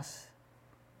cross,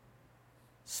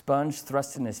 sponge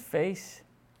thrust in his face,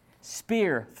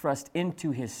 spear thrust into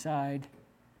his side,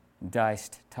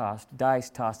 dice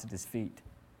tossed at his feet.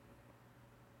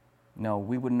 No,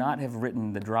 we would not have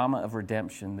written the drama of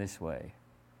redemption this way.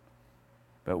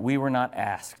 But we were not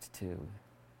asked to.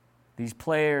 These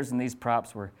players and these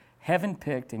props were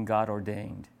heaven-picked and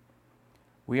God-ordained.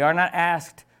 We are not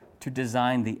asked to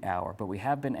design the hour, but we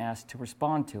have been asked to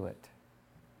respond to it.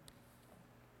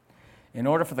 In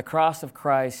order for the cross of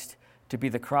Christ to be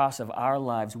the cross of our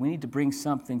lives, we need to bring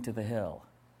something to the hill.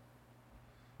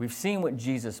 We've seen what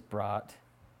Jesus brought.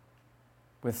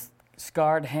 With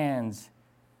scarred hands,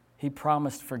 he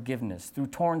promised forgiveness. Through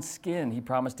torn skin, he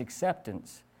promised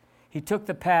acceptance. He took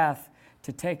the path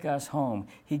to take us home.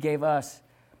 He gave us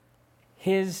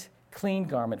his clean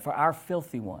garment for our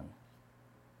filthy one.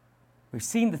 We've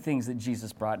seen the things that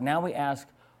Jesus brought. Now we ask,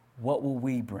 what will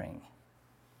we bring?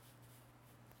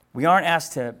 We aren't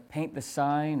asked to paint the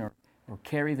sign or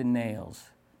carry the nails.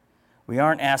 We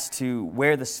aren't asked to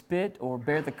wear the spit or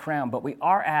bear the crown, but we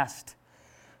are asked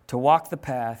to walk the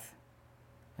path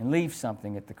and leave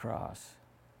something at the cross.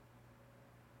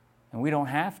 And we don't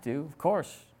have to, of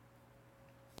course.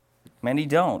 Many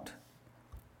don't.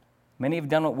 Many have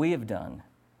done what we have done.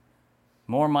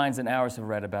 More minds than ours have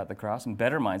read about the cross, and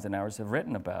better minds than ours have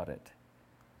written about it.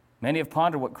 Many have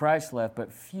pondered what Christ left,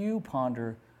 but few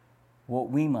ponder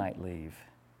what we might leave,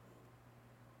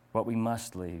 what we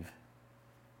must leave.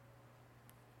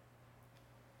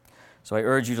 So I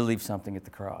urge you to leave something at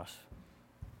the cross.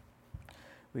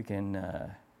 We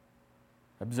can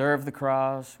observe the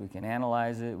cross, we can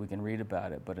analyze it, we can read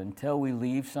about it, but until we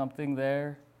leave something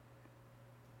there,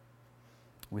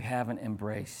 we haven't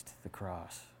embraced the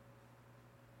cross.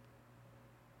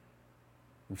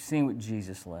 We've seen what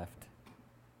Jesus left,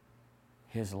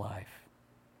 his life.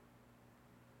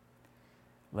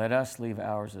 Let us leave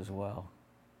ours as well.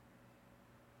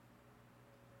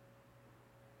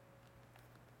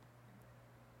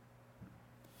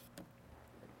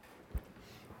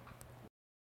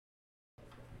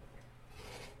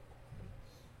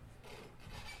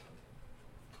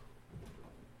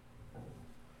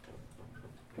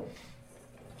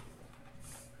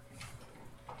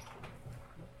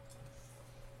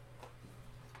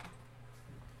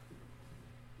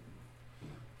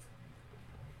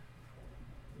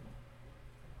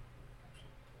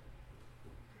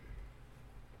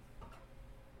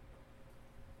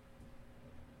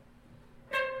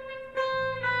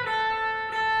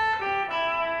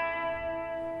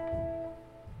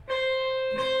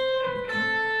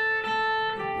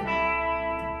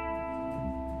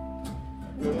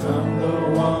 I'm the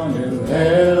one who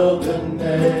held the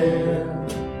nail.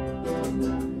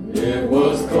 It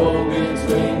was cold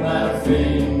between my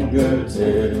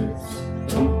fingertips.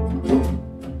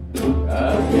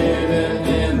 I've hidden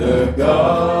in the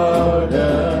garden.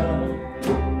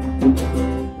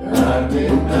 I've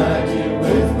denied you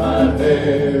with my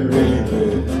very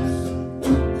lips.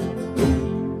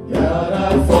 God, I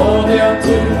fall down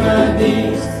to my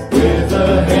knees with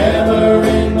a hammer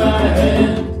in my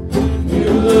hand.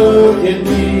 Look at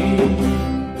me,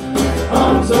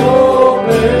 arms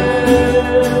open.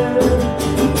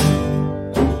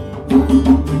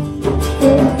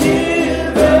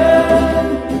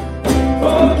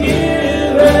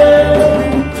 Forgiven.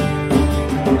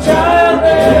 Child,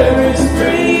 there is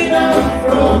freedom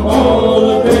from all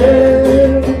of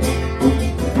it.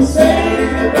 Say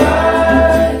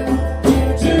goodbye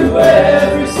to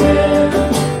every sin.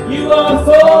 You are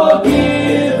forgiven.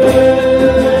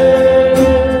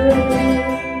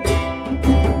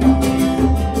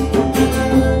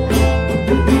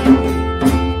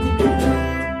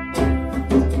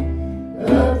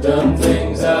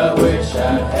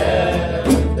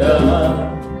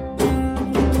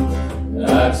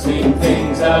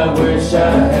 I wish I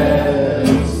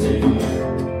had seen.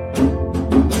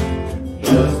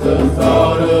 Just the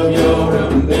thought of your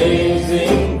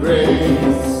amazing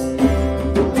grace.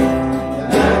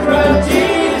 I cried,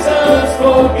 Jesus,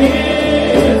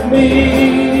 forgive me.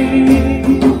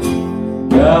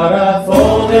 God, I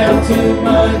fall down to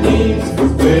my knees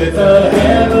with a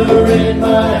hammer in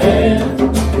my hand.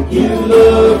 You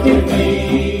look at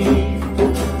me,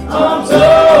 arms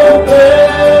open.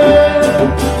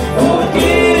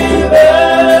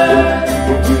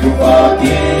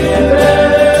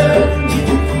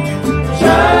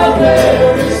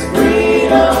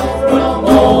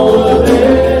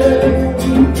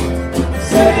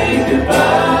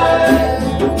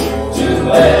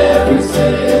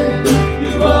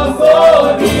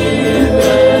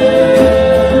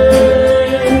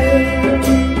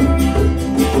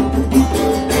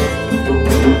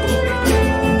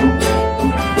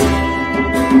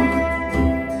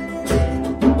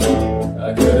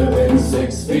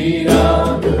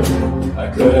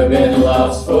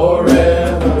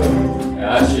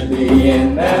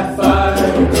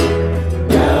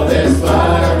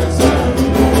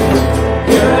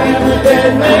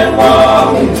 Walk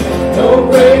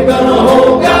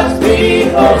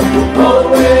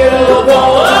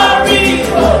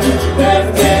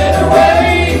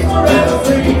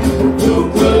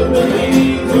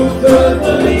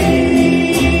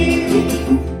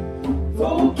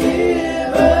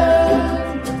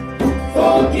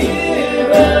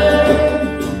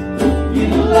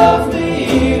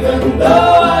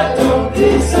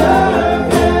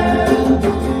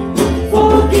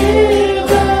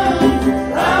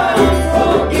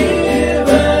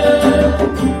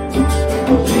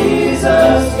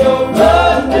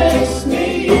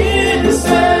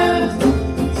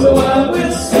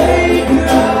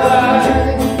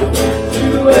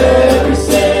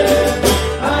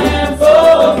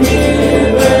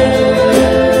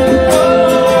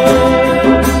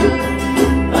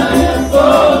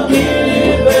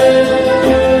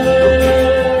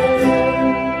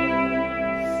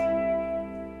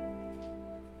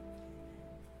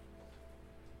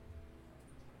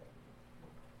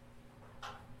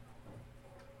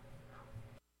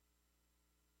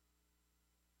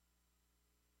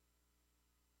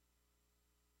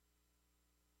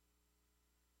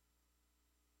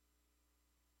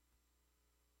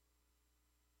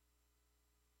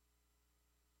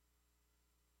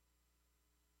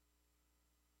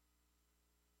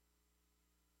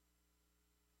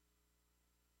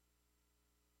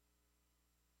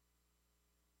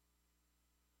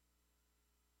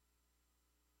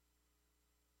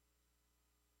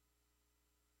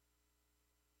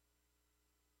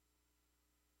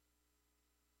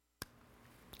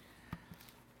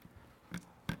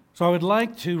So I would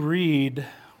like to read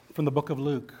from the book of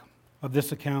Luke of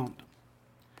this account.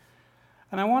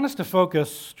 And I want us to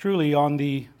focus truly on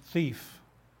the thief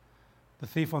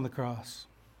on the cross.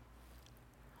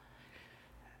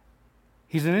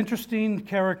 He's an interesting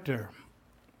character,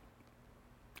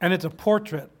 and it's a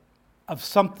portrait of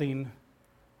something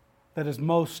that is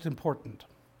most important.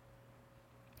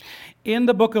 In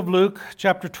the book of Luke,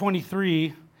 chapter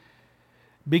 23,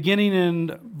 beginning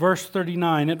in verse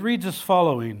 39, it reads as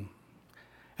following.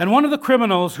 And one of the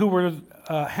criminals who were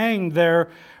hanged there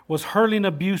was hurling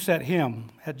abuse at him,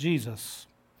 at Jesus,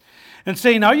 and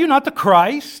saying, "Are you not the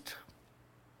Christ?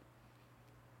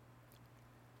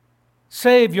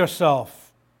 Save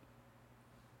yourself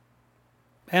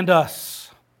and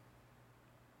us."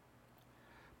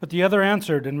 But the other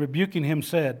answered and rebuking him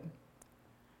said,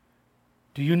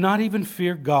 "Do you not even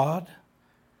fear God,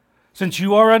 since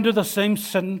you are under the same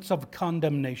sentence of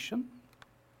condemnation?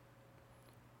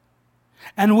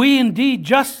 And we indeed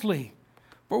justly,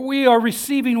 for we are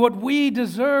receiving what we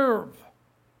deserve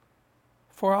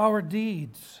for our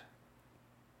deeds.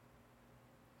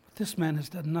 But this man has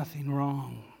done nothing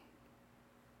wrong."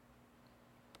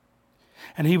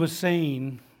 And he was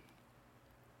saying,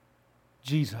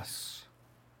 "Jesus,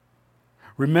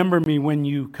 remember me when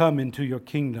you come into your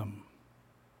kingdom."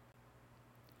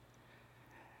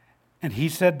 And he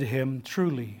said to him,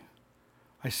 "Truly,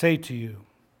 I say to you,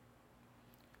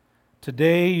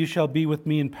 today you shall be with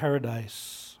me in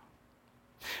paradise."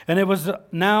 And it was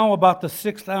now about the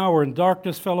 6th hour, and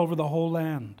darkness fell over the whole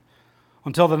land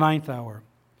until the 9th hour.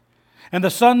 And the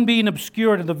sun being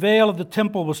obscured, and the veil of the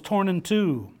temple was torn in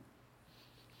two.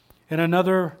 In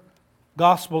another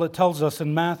gospel, it tells us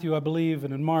in Matthew, I believe,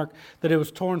 and in Mark, that it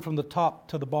was torn from the top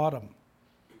to the bottom.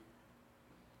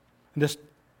 And this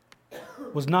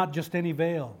was not just any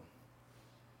veil.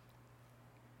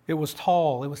 It was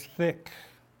tall, it was thick,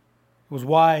 it was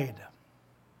wide.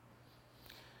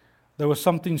 There was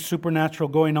something supernatural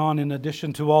going on in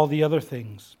addition to all the other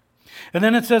things. And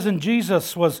then it says, and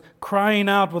Jesus was crying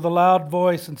out with a loud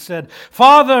voice and said,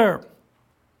 "Father,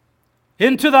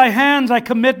 into thy hands I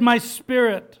commit my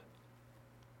spirit."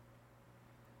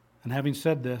 And having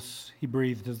said this, he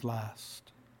breathed his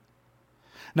last.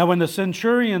 Now when the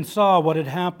centurion saw what had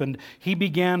happened, he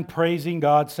began praising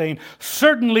God, saying,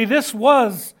 "Certainly this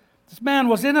man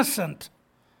was innocent."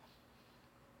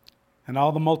 And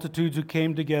all the multitudes who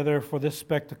came together for this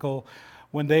spectacle,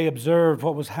 when they observed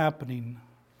what was happening,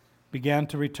 began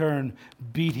to return,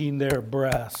 beating their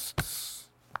breasts.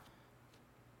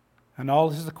 And all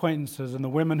his acquaintances and the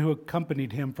women who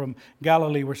accompanied him from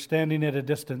Galilee were standing at a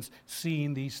distance,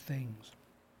 seeing these things.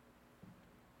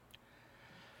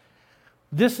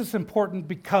 This is important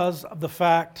because of the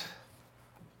fact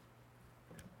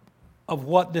of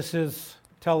what this is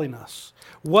telling us,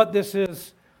 what this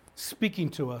is speaking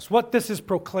to us, what this is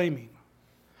proclaiming.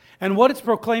 And what it's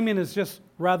proclaiming is just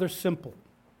rather simple.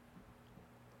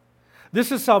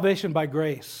 This is salvation by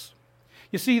grace.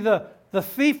 You see, the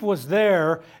thief was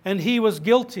there and he was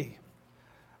guilty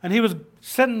and he was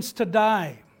sentenced to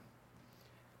die.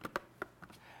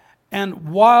 And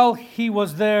while he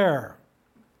was there,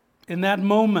 in that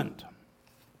moment,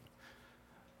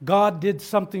 God did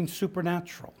something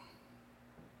supernatural.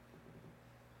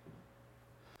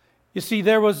 You see,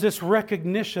 there was this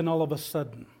recognition all of a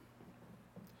sudden.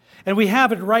 And we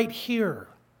have it right here.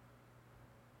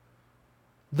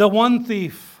 The one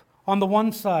thief on the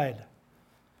one side.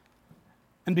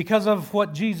 And because of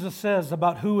what Jesus says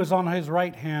about who is on his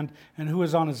right hand and who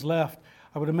is on his left,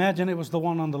 I would imagine it was the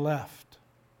one on the left.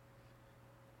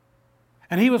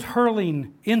 And he was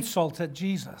hurling insults at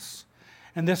Jesus.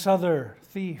 And this other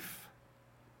thief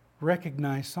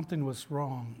recognized something was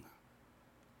wrong.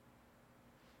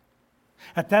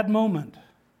 At that moment,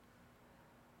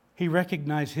 he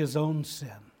recognized his own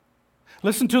sin.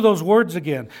 Listen to those words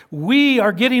again. We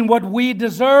are getting what we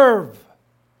deserve.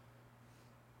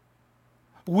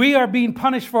 We are being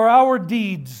punished for our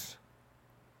deeds.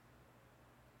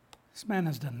 This man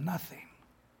has done nothing.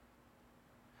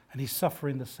 And he's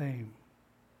suffering the same.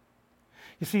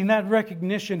 You see, in that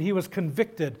recognition, he was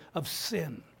convicted of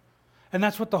sin. And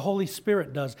that's what the Holy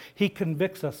Spirit does. He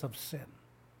convicts us of sin.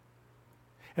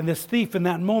 And this thief in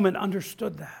that moment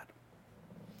understood that.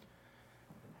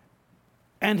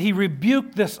 And he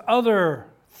rebuked this other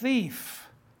thief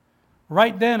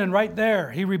right then and right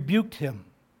there. He rebuked him.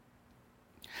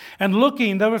 And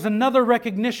looking, there was another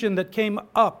recognition that came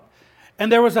up.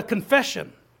 And there was a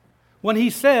confession. When he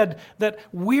said that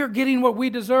we're getting what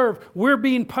we deserve, we're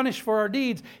being punished for our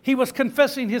deeds, he was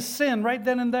confessing his sin right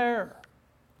then and there.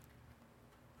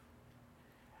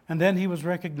 And then he was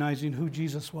recognizing who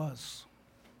Jesus was.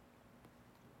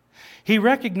 He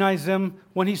recognized them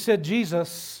when he said,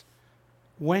 Jesus,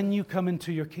 when you come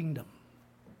into your kingdom.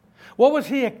 What was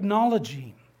he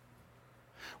acknowledging?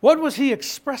 What was he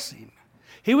expressing?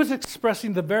 He was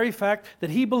expressing the very fact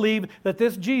that he believed that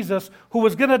this Jesus, who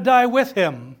was going to die with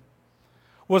him,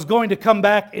 was going to come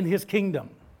back in his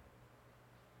kingdom.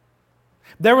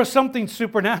 There was something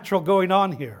supernatural going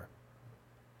on here.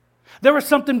 There was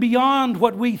something beyond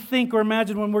what we think or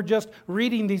imagine when we're just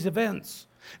reading these events.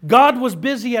 God was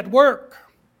busy at work.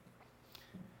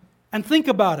 And think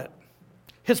about it.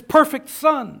 His perfect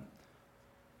Son,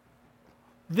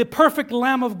 the perfect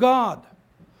Lamb of God,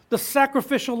 the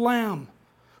sacrificial Lamb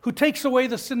who takes away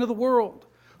the sin of the world,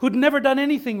 who'd never done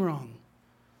anything wrong.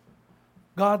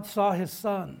 God saw his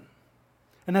Son.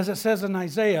 And as it says in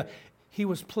Isaiah, he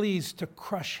was pleased to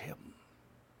crush him.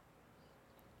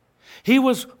 He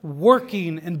was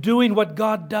working and doing what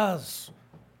God does.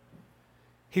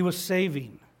 He was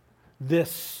saving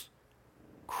this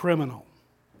criminal.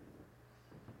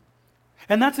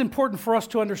 And that's important for us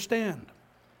to understand.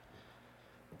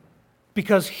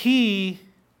 Because he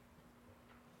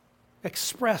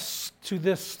expressed to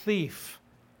this thief,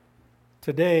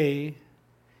 today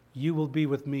you will be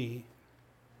with me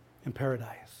in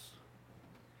paradise.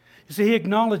 You see, he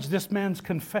acknowledged this man's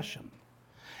confession.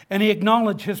 And he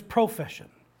acknowledged his profession.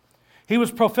 He was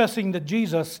professing that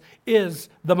Jesus is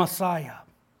the Messiah.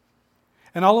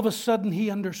 And all of a sudden he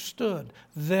understood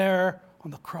there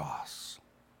on the cross.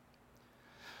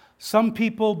 Some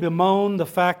people bemoan the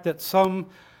fact that some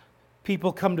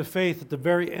people come to faith at the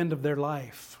very end of their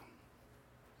life.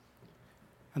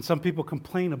 And some people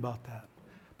complain about that.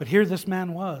 But here this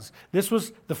man was. This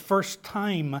was the first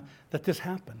time that this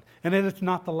happened. And it's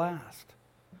not the last.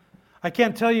 I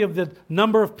can't tell you of the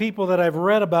number of people that I've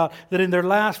read about that in their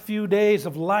last few days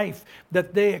of life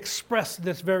that they express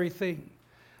this very thing.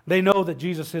 They know that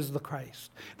Jesus is the Christ.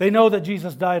 They know that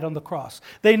Jesus died on the cross.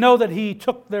 They know that He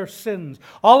took their sins.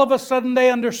 All of a sudden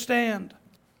they understand.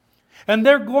 And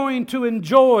they're going to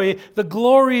enjoy the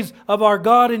glories of our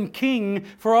God and King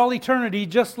for all eternity,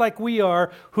 just like we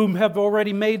are, whom have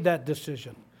already made that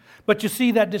decision. But you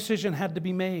see, that decision had to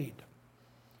be made.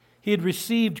 He had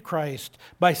received Christ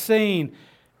by saying,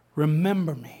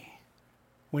 remember me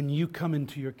when you come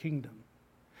into your kingdom.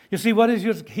 You see, what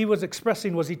he was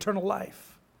expressing was eternal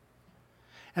life.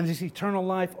 And this eternal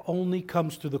life only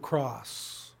comes through the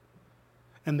cross.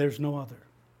 And there's no other.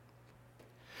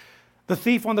 The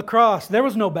thief on the cross, there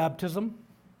was no baptism.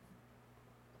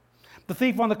 The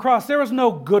thief on the cross, there was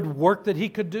no good work that he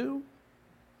could do.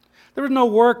 There was no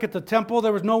work at the temple.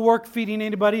 There was no work feeding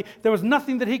anybody. There was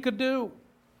nothing that he could do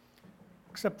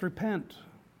except repent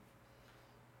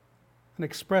and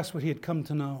express what he had come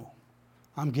to know.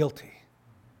 I'm guilty.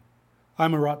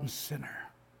 I'm a rotten sinner.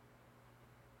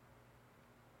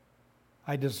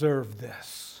 I deserve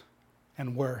this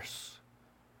and worse.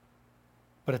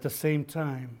 But at the same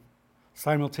time,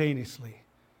 simultaneously,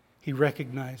 he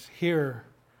recognized, here,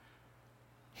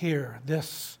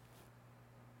 this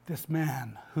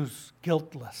man who's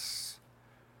guiltless,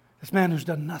 this man who's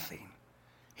done nothing,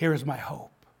 here is my hope.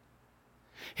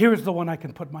 Here is the one I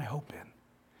can put my hope in.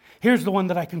 Here's the one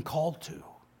that I can call to.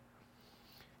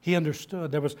 He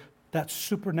understood there was that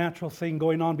supernatural thing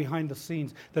going on behind the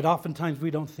scenes that oftentimes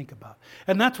we don't think about.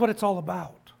 And that's what it's all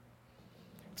about.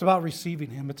 It's about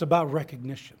receiving Him. It's about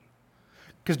recognition.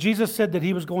 Because Jesus said that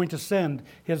He was going to send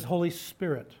His Holy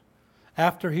Spirit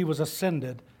after He was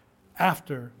ascended,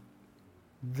 after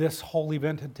this whole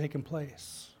event had taken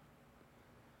place.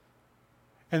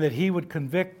 And that He would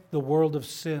convict the world of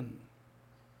sin.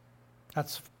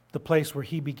 That's the place where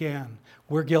He began.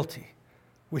 We're guilty.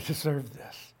 We deserve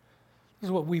this. This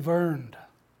is what we've earned.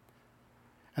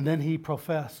 And then He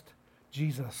professed,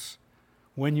 Jesus,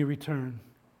 when you return,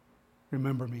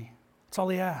 remember me. That's all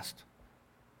He asked.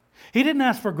 He didn't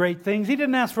ask for great things. He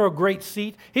didn't ask for a great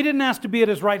seat. He didn't ask to be at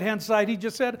His right-hand side. He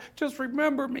just said, just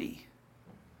remember me.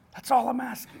 That's all I'm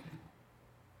asking.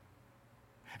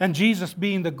 And Jesus,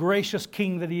 being the gracious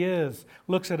King that He is,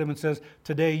 looks at him and says,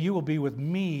 today you will be with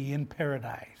me in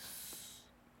paradise.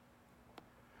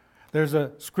 There's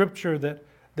a scripture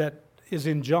that is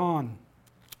in John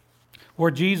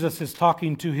where Jesus is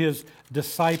talking to His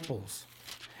disciples.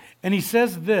 And He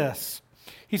says this.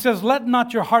 He says, let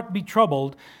not your heart be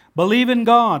troubled. Believe in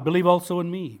God. Believe also in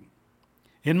me.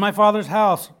 In my Father's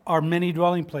house are many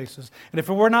dwelling places. And if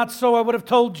it were not so, I would have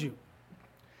told you.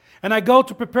 And I go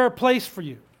to prepare a place for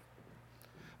you,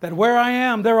 that where I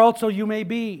am, there also you may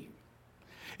be.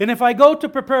 And if I go to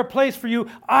prepare a place for you,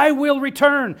 I will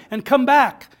return and come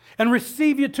back and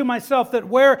receive you to myself, that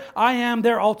where I am,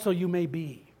 there also you may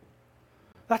be.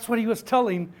 That's what He was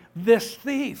telling this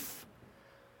thief.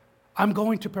 I'm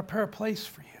going to prepare a place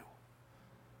for you.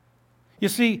 You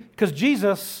see, because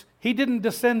Jesus, He didn't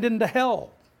descend into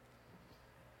hell.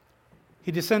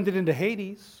 He descended into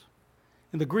Hades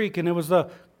in the Greek, and it was a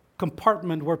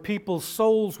compartment where people's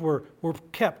souls were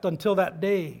kept until that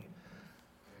day.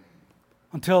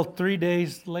 Until 3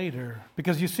 days later.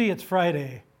 Because you see, it's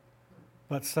Friday,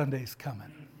 but Sunday's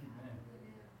coming.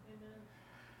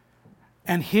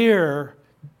 And here,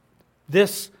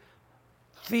 this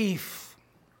thief,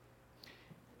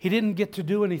 he didn't get to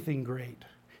do anything great.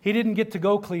 He didn't get to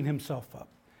go clean himself up.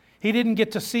 He didn't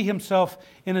get to see himself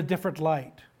in a different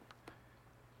light.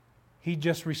 He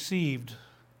just received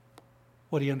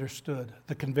what he understood,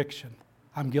 the conviction.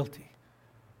 I'm guilty.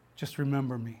 Just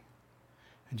remember me.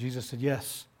 And Jesus said,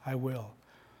 yes, I will.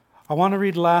 I want to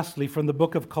read lastly from the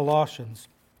book of Colossians,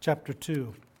 chapter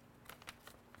 2.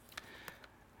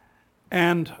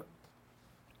 And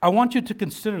I want you to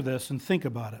consider this and think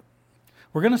about it.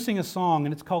 We're going to sing a song,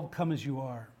 and it's called Come As You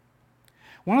Are.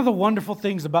 One of the wonderful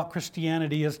things about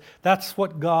Christianity is that's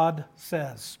what God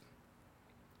says.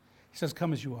 He says,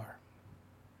 come as you are.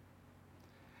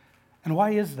 And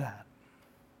why is that?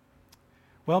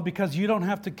 Well, because you don't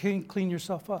have to clean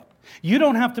yourself up. You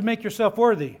don't have to make yourself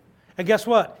worthy. And guess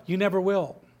what? You never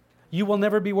will. You will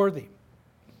never be worthy.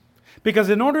 Because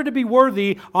in order to be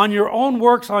worthy on your own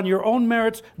works, on your own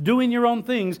merits, doing your own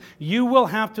things, you will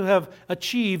have to have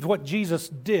achieved what Jesus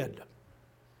did.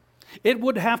 It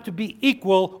would have to be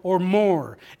equal or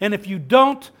more. And if you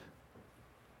don't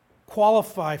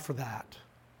qualify for that,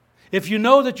 if you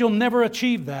know that you'll never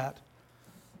achieve that,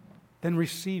 then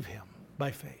receive Him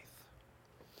by faith.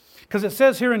 Because it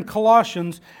says here in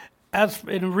Colossians, as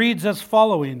it reads as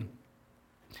following.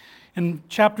 In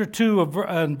chapter 2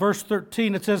 of verse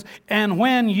 13, it says, and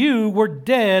when you were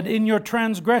dead in your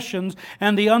transgressions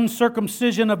and the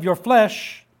uncircumcision of your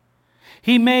flesh,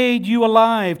 He made you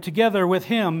alive together with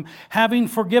Him, having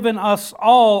forgiven us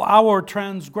all our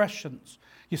transgressions.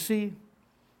 You see,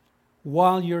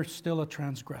 while you're still a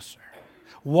transgressor,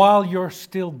 while you're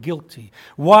still guilty,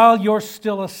 while you're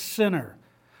still a sinner,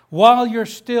 while you're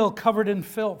still covered in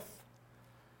filth,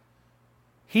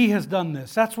 He has done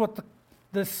this. That's what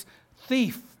this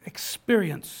thief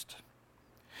experienced.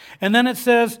 And then it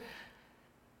says,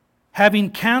 having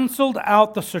canceled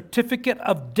out the certificate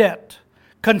of debt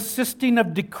consisting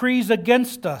of decrees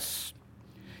against us.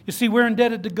 You see, we're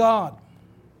indebted to God,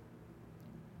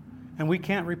 and we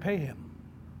can't repay Him.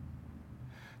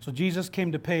 So Jesus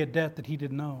came to pay a debt that He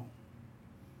didn't owe,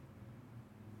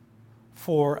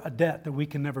 for a debt that we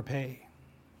can never pay.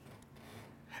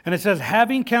 And it says,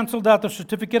 having canceled out the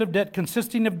certificate of debt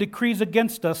consisting of decrees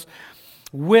against us,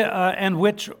 and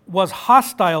which was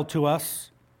hostile to us,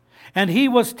 and He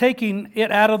was taking it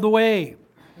out of the way,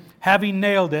 having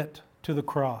nailed it to the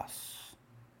cross.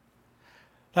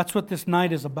 That's what this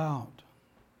night is about.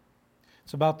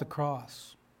 It's about the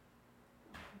cross.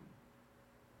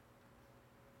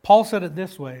 Paul said it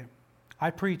this way, I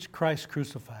preach Christ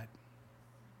crucified.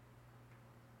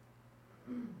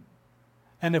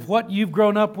 And if what you've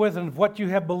grown up with and what you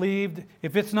have believed,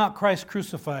 if it's not Christ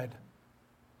crucified,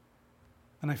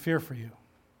 then I fear for you.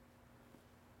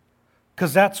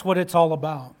 Because that's what it's all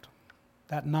about,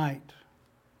 that night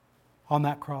on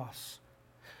that cross.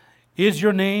 Is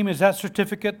your name, is that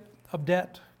certificate of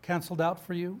debt canceled out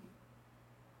for you?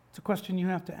 It's a question you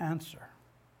have to answer.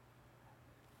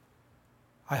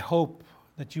 I hope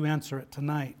that you answer it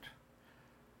tonight.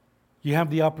 You have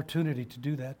the opportunity to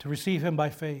do that, to receive Him by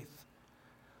faith.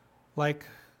 Like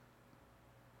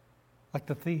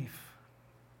the thief.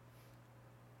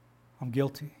 I'm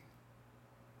guilty.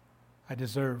 I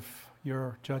deserve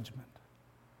your judgment.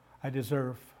 I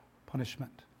deserve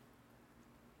punishment.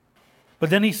 But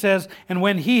then he says, and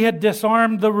when He had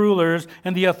disarmed the rulers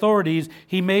and the authorities,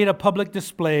 He made a public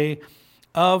display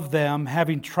of them,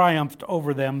 having triumphed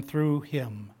over them through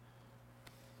Him.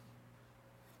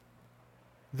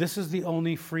 This is the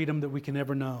only freedom that we can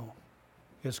ever know,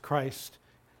 is Christ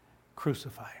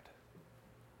crucified.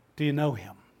 Do you know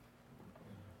Him?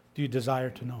 Do you desire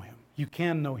to know Him? You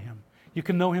can know Him. You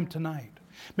can know Him tonight.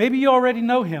 Maybe you already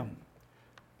know Him.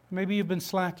 Maybe you've been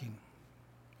slacking.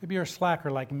 Maybe you're a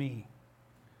slacker like me.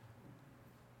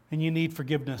 And you need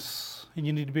forgiveness. And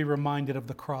you need to be reminded of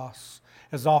the cross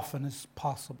as often as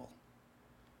possible.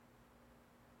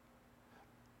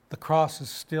 The cross is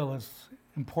still as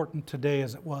important today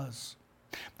as it was.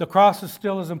 The cross is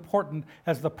still as important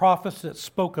as the prophets that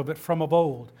spoke of it from of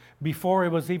old, before it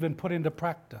was even put into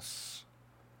practice.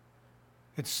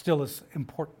 It's still as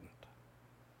important.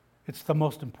 It's the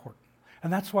most important.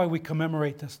 And that's why we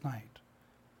commemorate this night.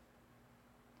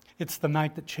 It's the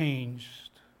night that changed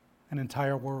an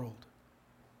entire world.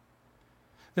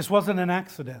 This wasn't an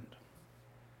accident.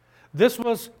 This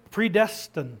was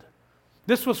predestined.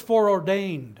 This was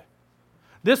foreordained.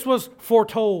 This was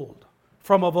foretold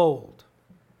from of old.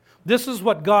 This is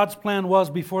what God's plan was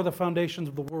before the foundations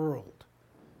of the world.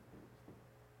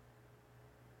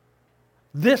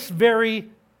 This very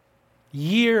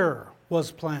year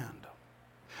was planned.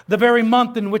 The very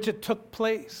month in which it took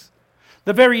place.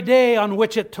 The very day on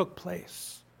which it took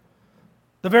place.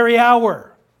 The very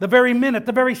hour, the very minute,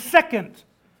 the very second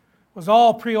was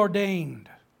all preordained.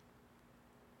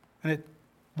 And it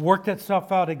worked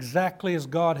itself out exactly as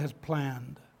God has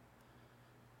planned.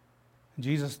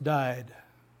 Jesus died.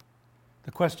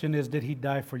 The question is, did He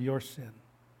die for your sin?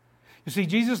 You see,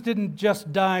 Jesus didn't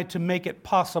just die to make it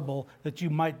possible that you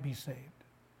might be saved.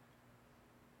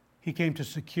 He came to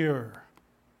secure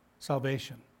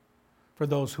salvation for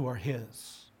those who are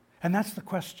His. And that's the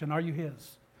question. Are you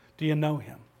His? Do you know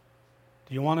Him?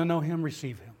 Do you want to know Him?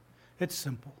 Receive Him. It's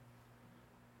simple.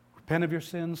 Repent of your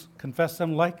sins, confess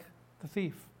them like the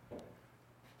thief,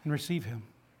 and receive Him.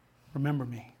 Remember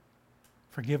me.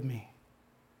 Forgive me.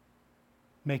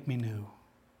 Make me new.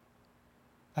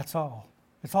 That's all.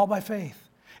 It's all by faith.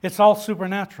 It's all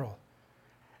supernatural.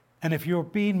 And if you're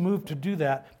being moved to do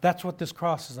that, that's what this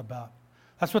cross is about.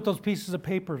 That's what those pieces of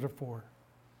paper are for.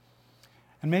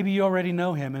 And maybe you already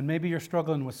know Him, and maybe you're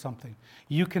struggling with something.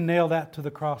 You can nail that to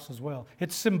the cross as well.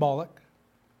 It's symbolic.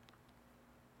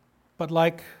 But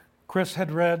like Chris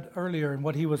had read earlier in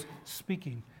what he was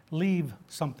speaking, leave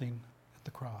something at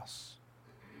the cross.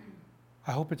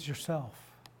 I hope it's yourself.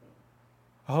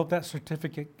 I hope that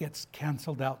certificate gets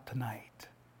canceled out tonight.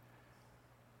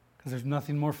 Because there's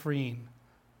nothing more freeing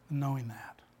than knowing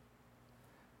that.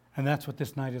 And that's what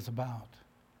this night is about.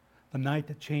 The night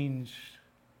that changed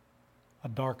a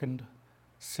darkened,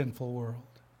 sinful world.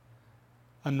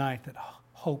 A night that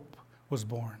hope was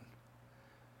born.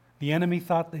 The enemy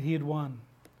thought that he had won.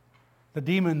 The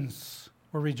demons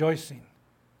were rejoicing.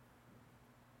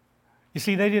 You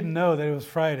see, they didn't know that it was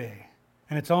Friday,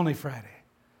 and it's only Friday.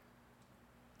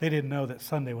 They didn't know that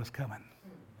Sunday was coming.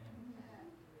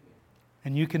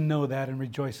 And you can know that and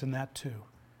rejoice in that too.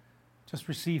 Just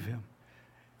receive Him.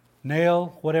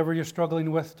 Nail whatever you're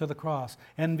struggling with to the cross.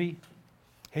 Envy,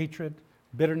 hatred,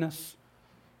 bitterness,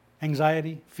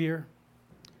 anxiety, fear.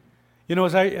 You know,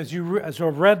 as I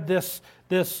read this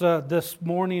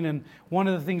morning, and one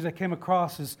of the things I came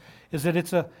across is that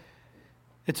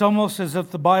it's almost as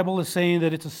if the Bible is saying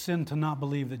that it's a sin to not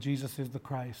believe that Jesus is the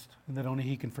Christ and that only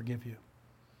He can forgive you.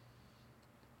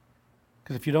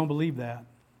 Because if you don't believe that,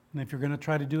 and if you're going to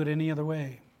try to do it any other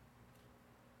way,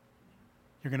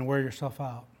 you're going to wear yourself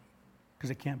out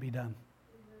because it can't be done.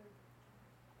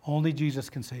 Only Jesus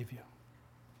can save you.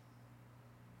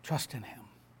 Trust in Him.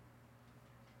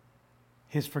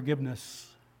 His forgiveness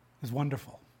is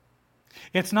wonderful.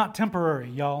 It's not temporary,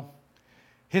 y'all.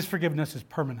 His forgiveness is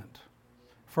permanent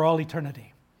for all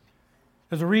eternity.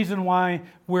 There's a reason why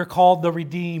we're called the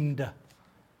redeemed.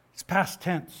 It's past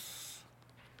tense.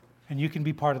 And you can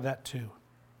be part of that too.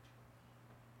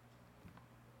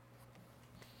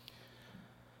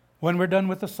 When we're done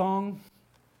with the song,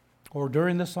 or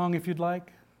during the song if you'd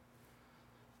like,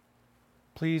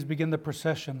 please begin the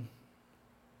procession.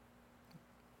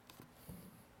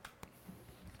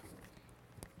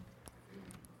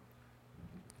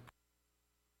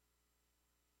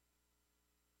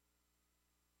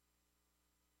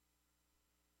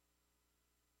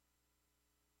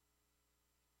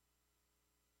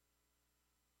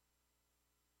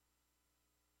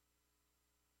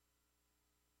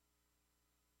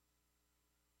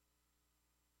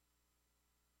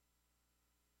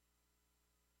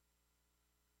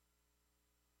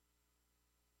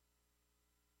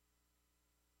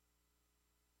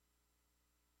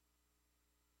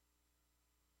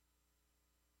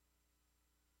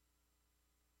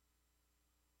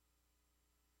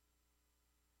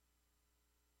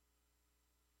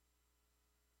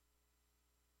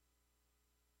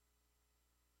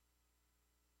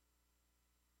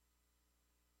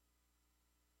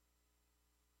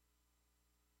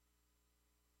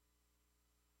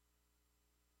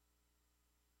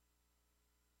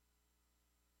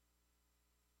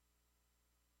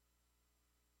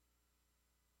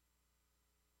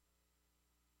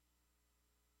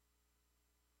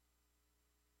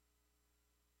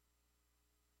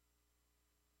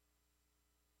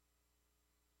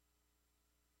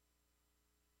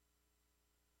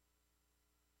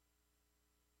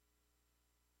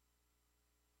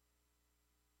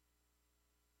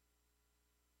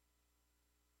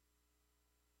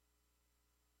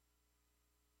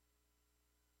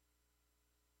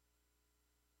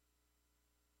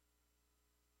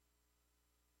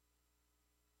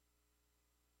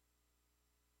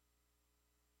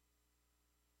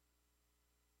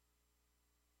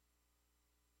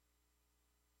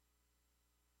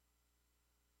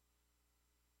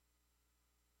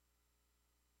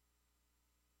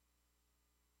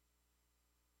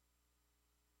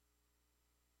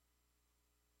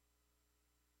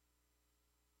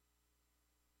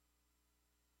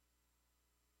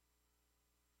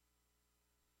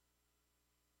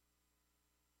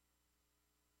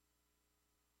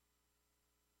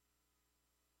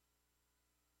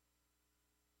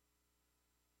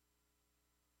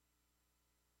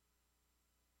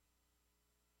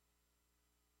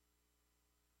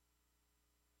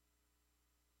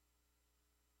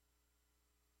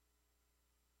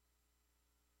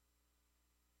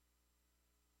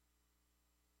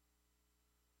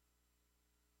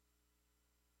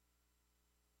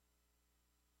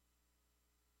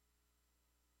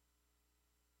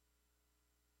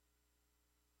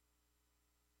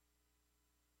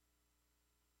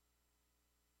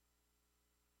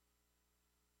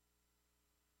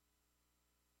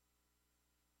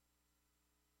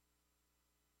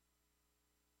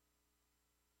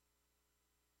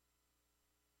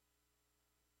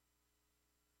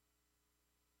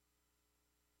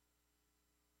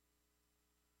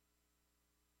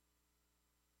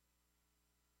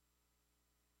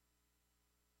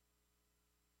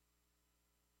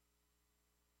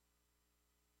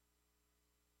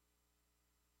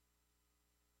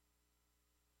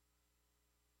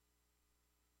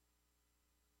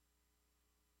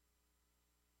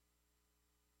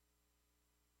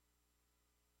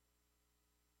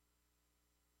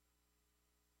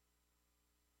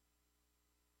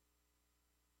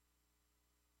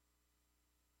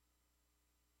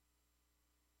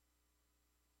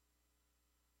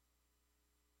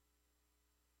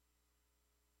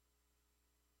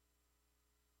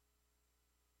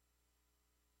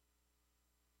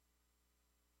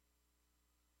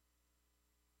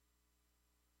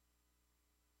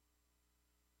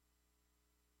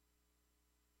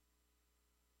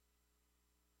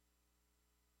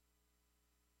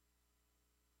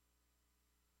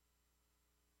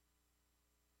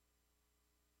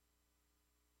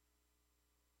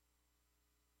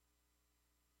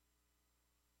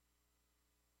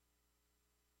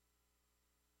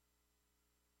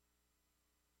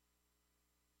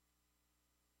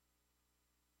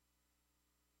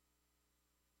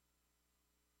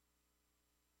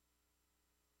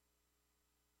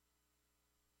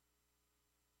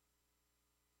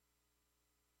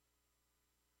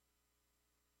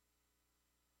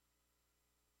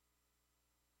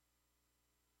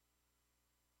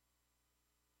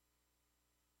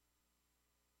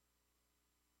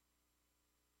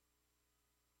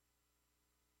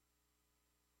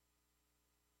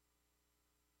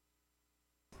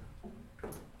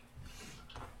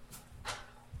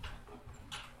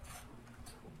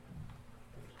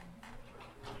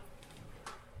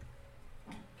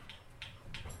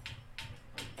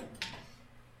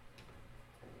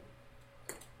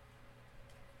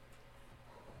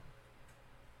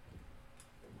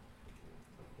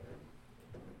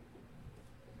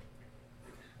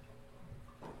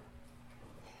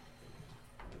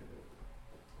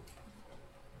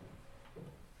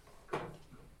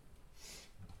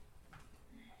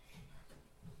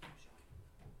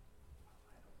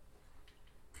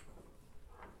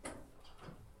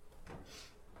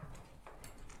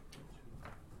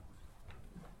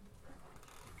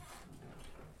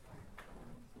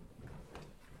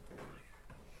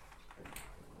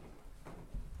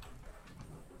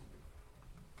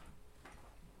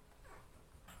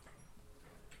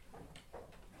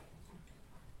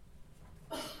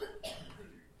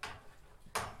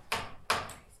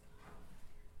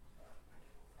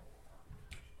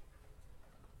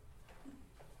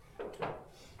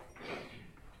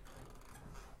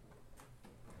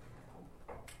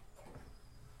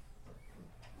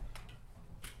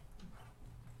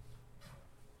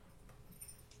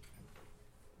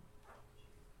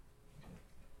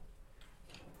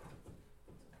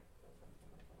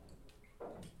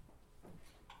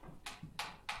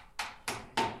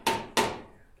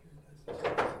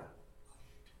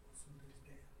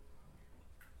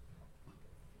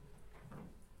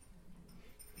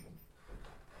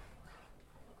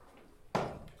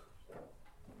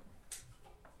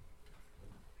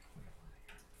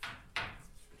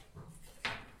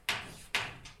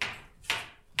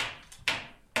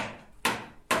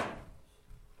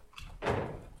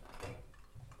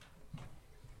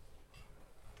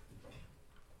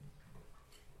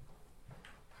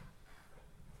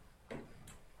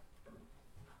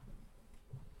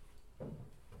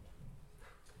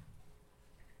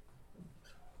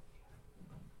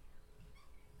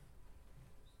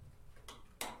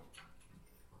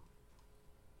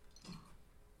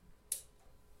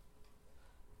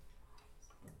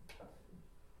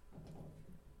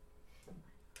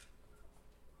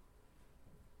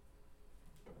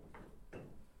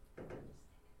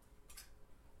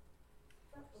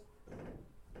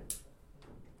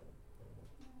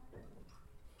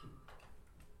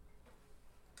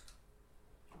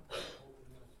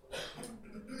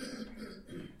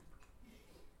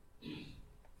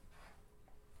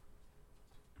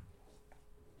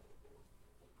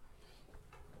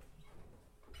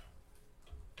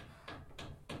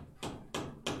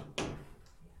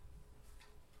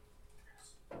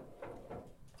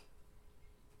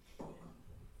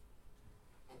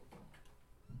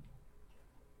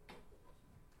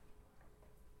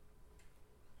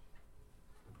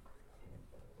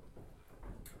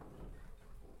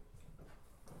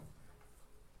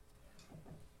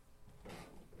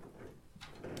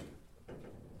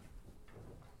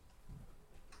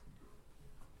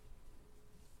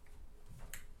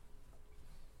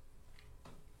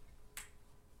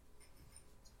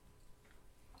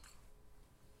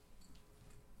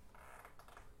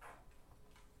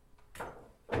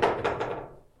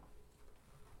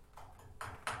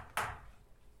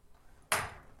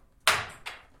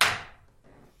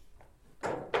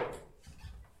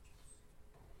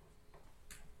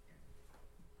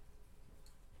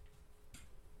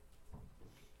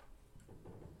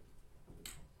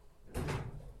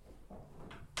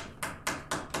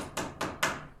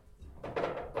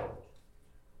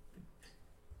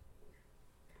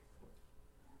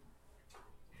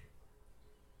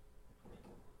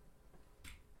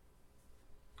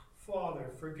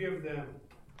 forgive them,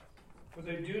 for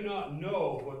they do not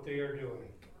know what they are doing.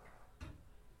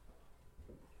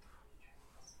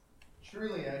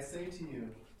 Truly, I say to you,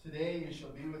 today you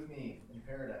shall be with me in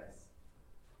paradise.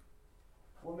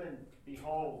 Woman,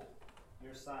 behold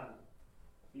your son.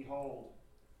 Behold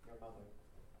your mother.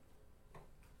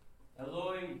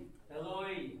 Eloi,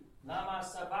 Eloi, lama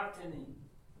sabachthani.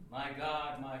 My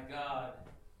God,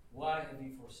 why have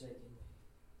you forsaken me?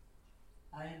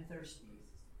 I am thirsty.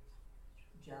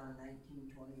 John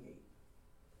 19:28.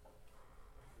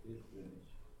 It's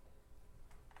finished.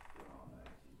 John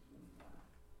 19:29.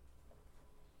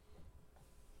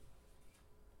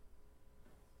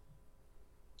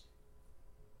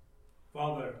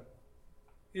 Father,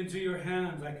 into your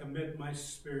hands I commit my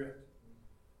spirit.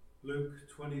 Luke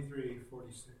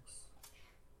 23:46.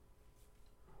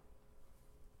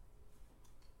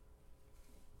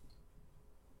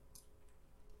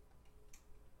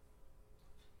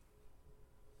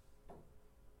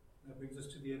 That brings us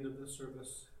to the end of the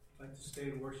service. If you'd like to stay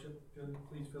and worship,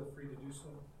 please feel free to do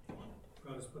so.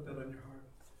 God has put that on your heart.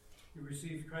 You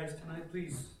received Christ tonight.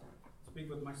 Please speak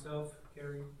with myself,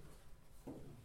 Carrie,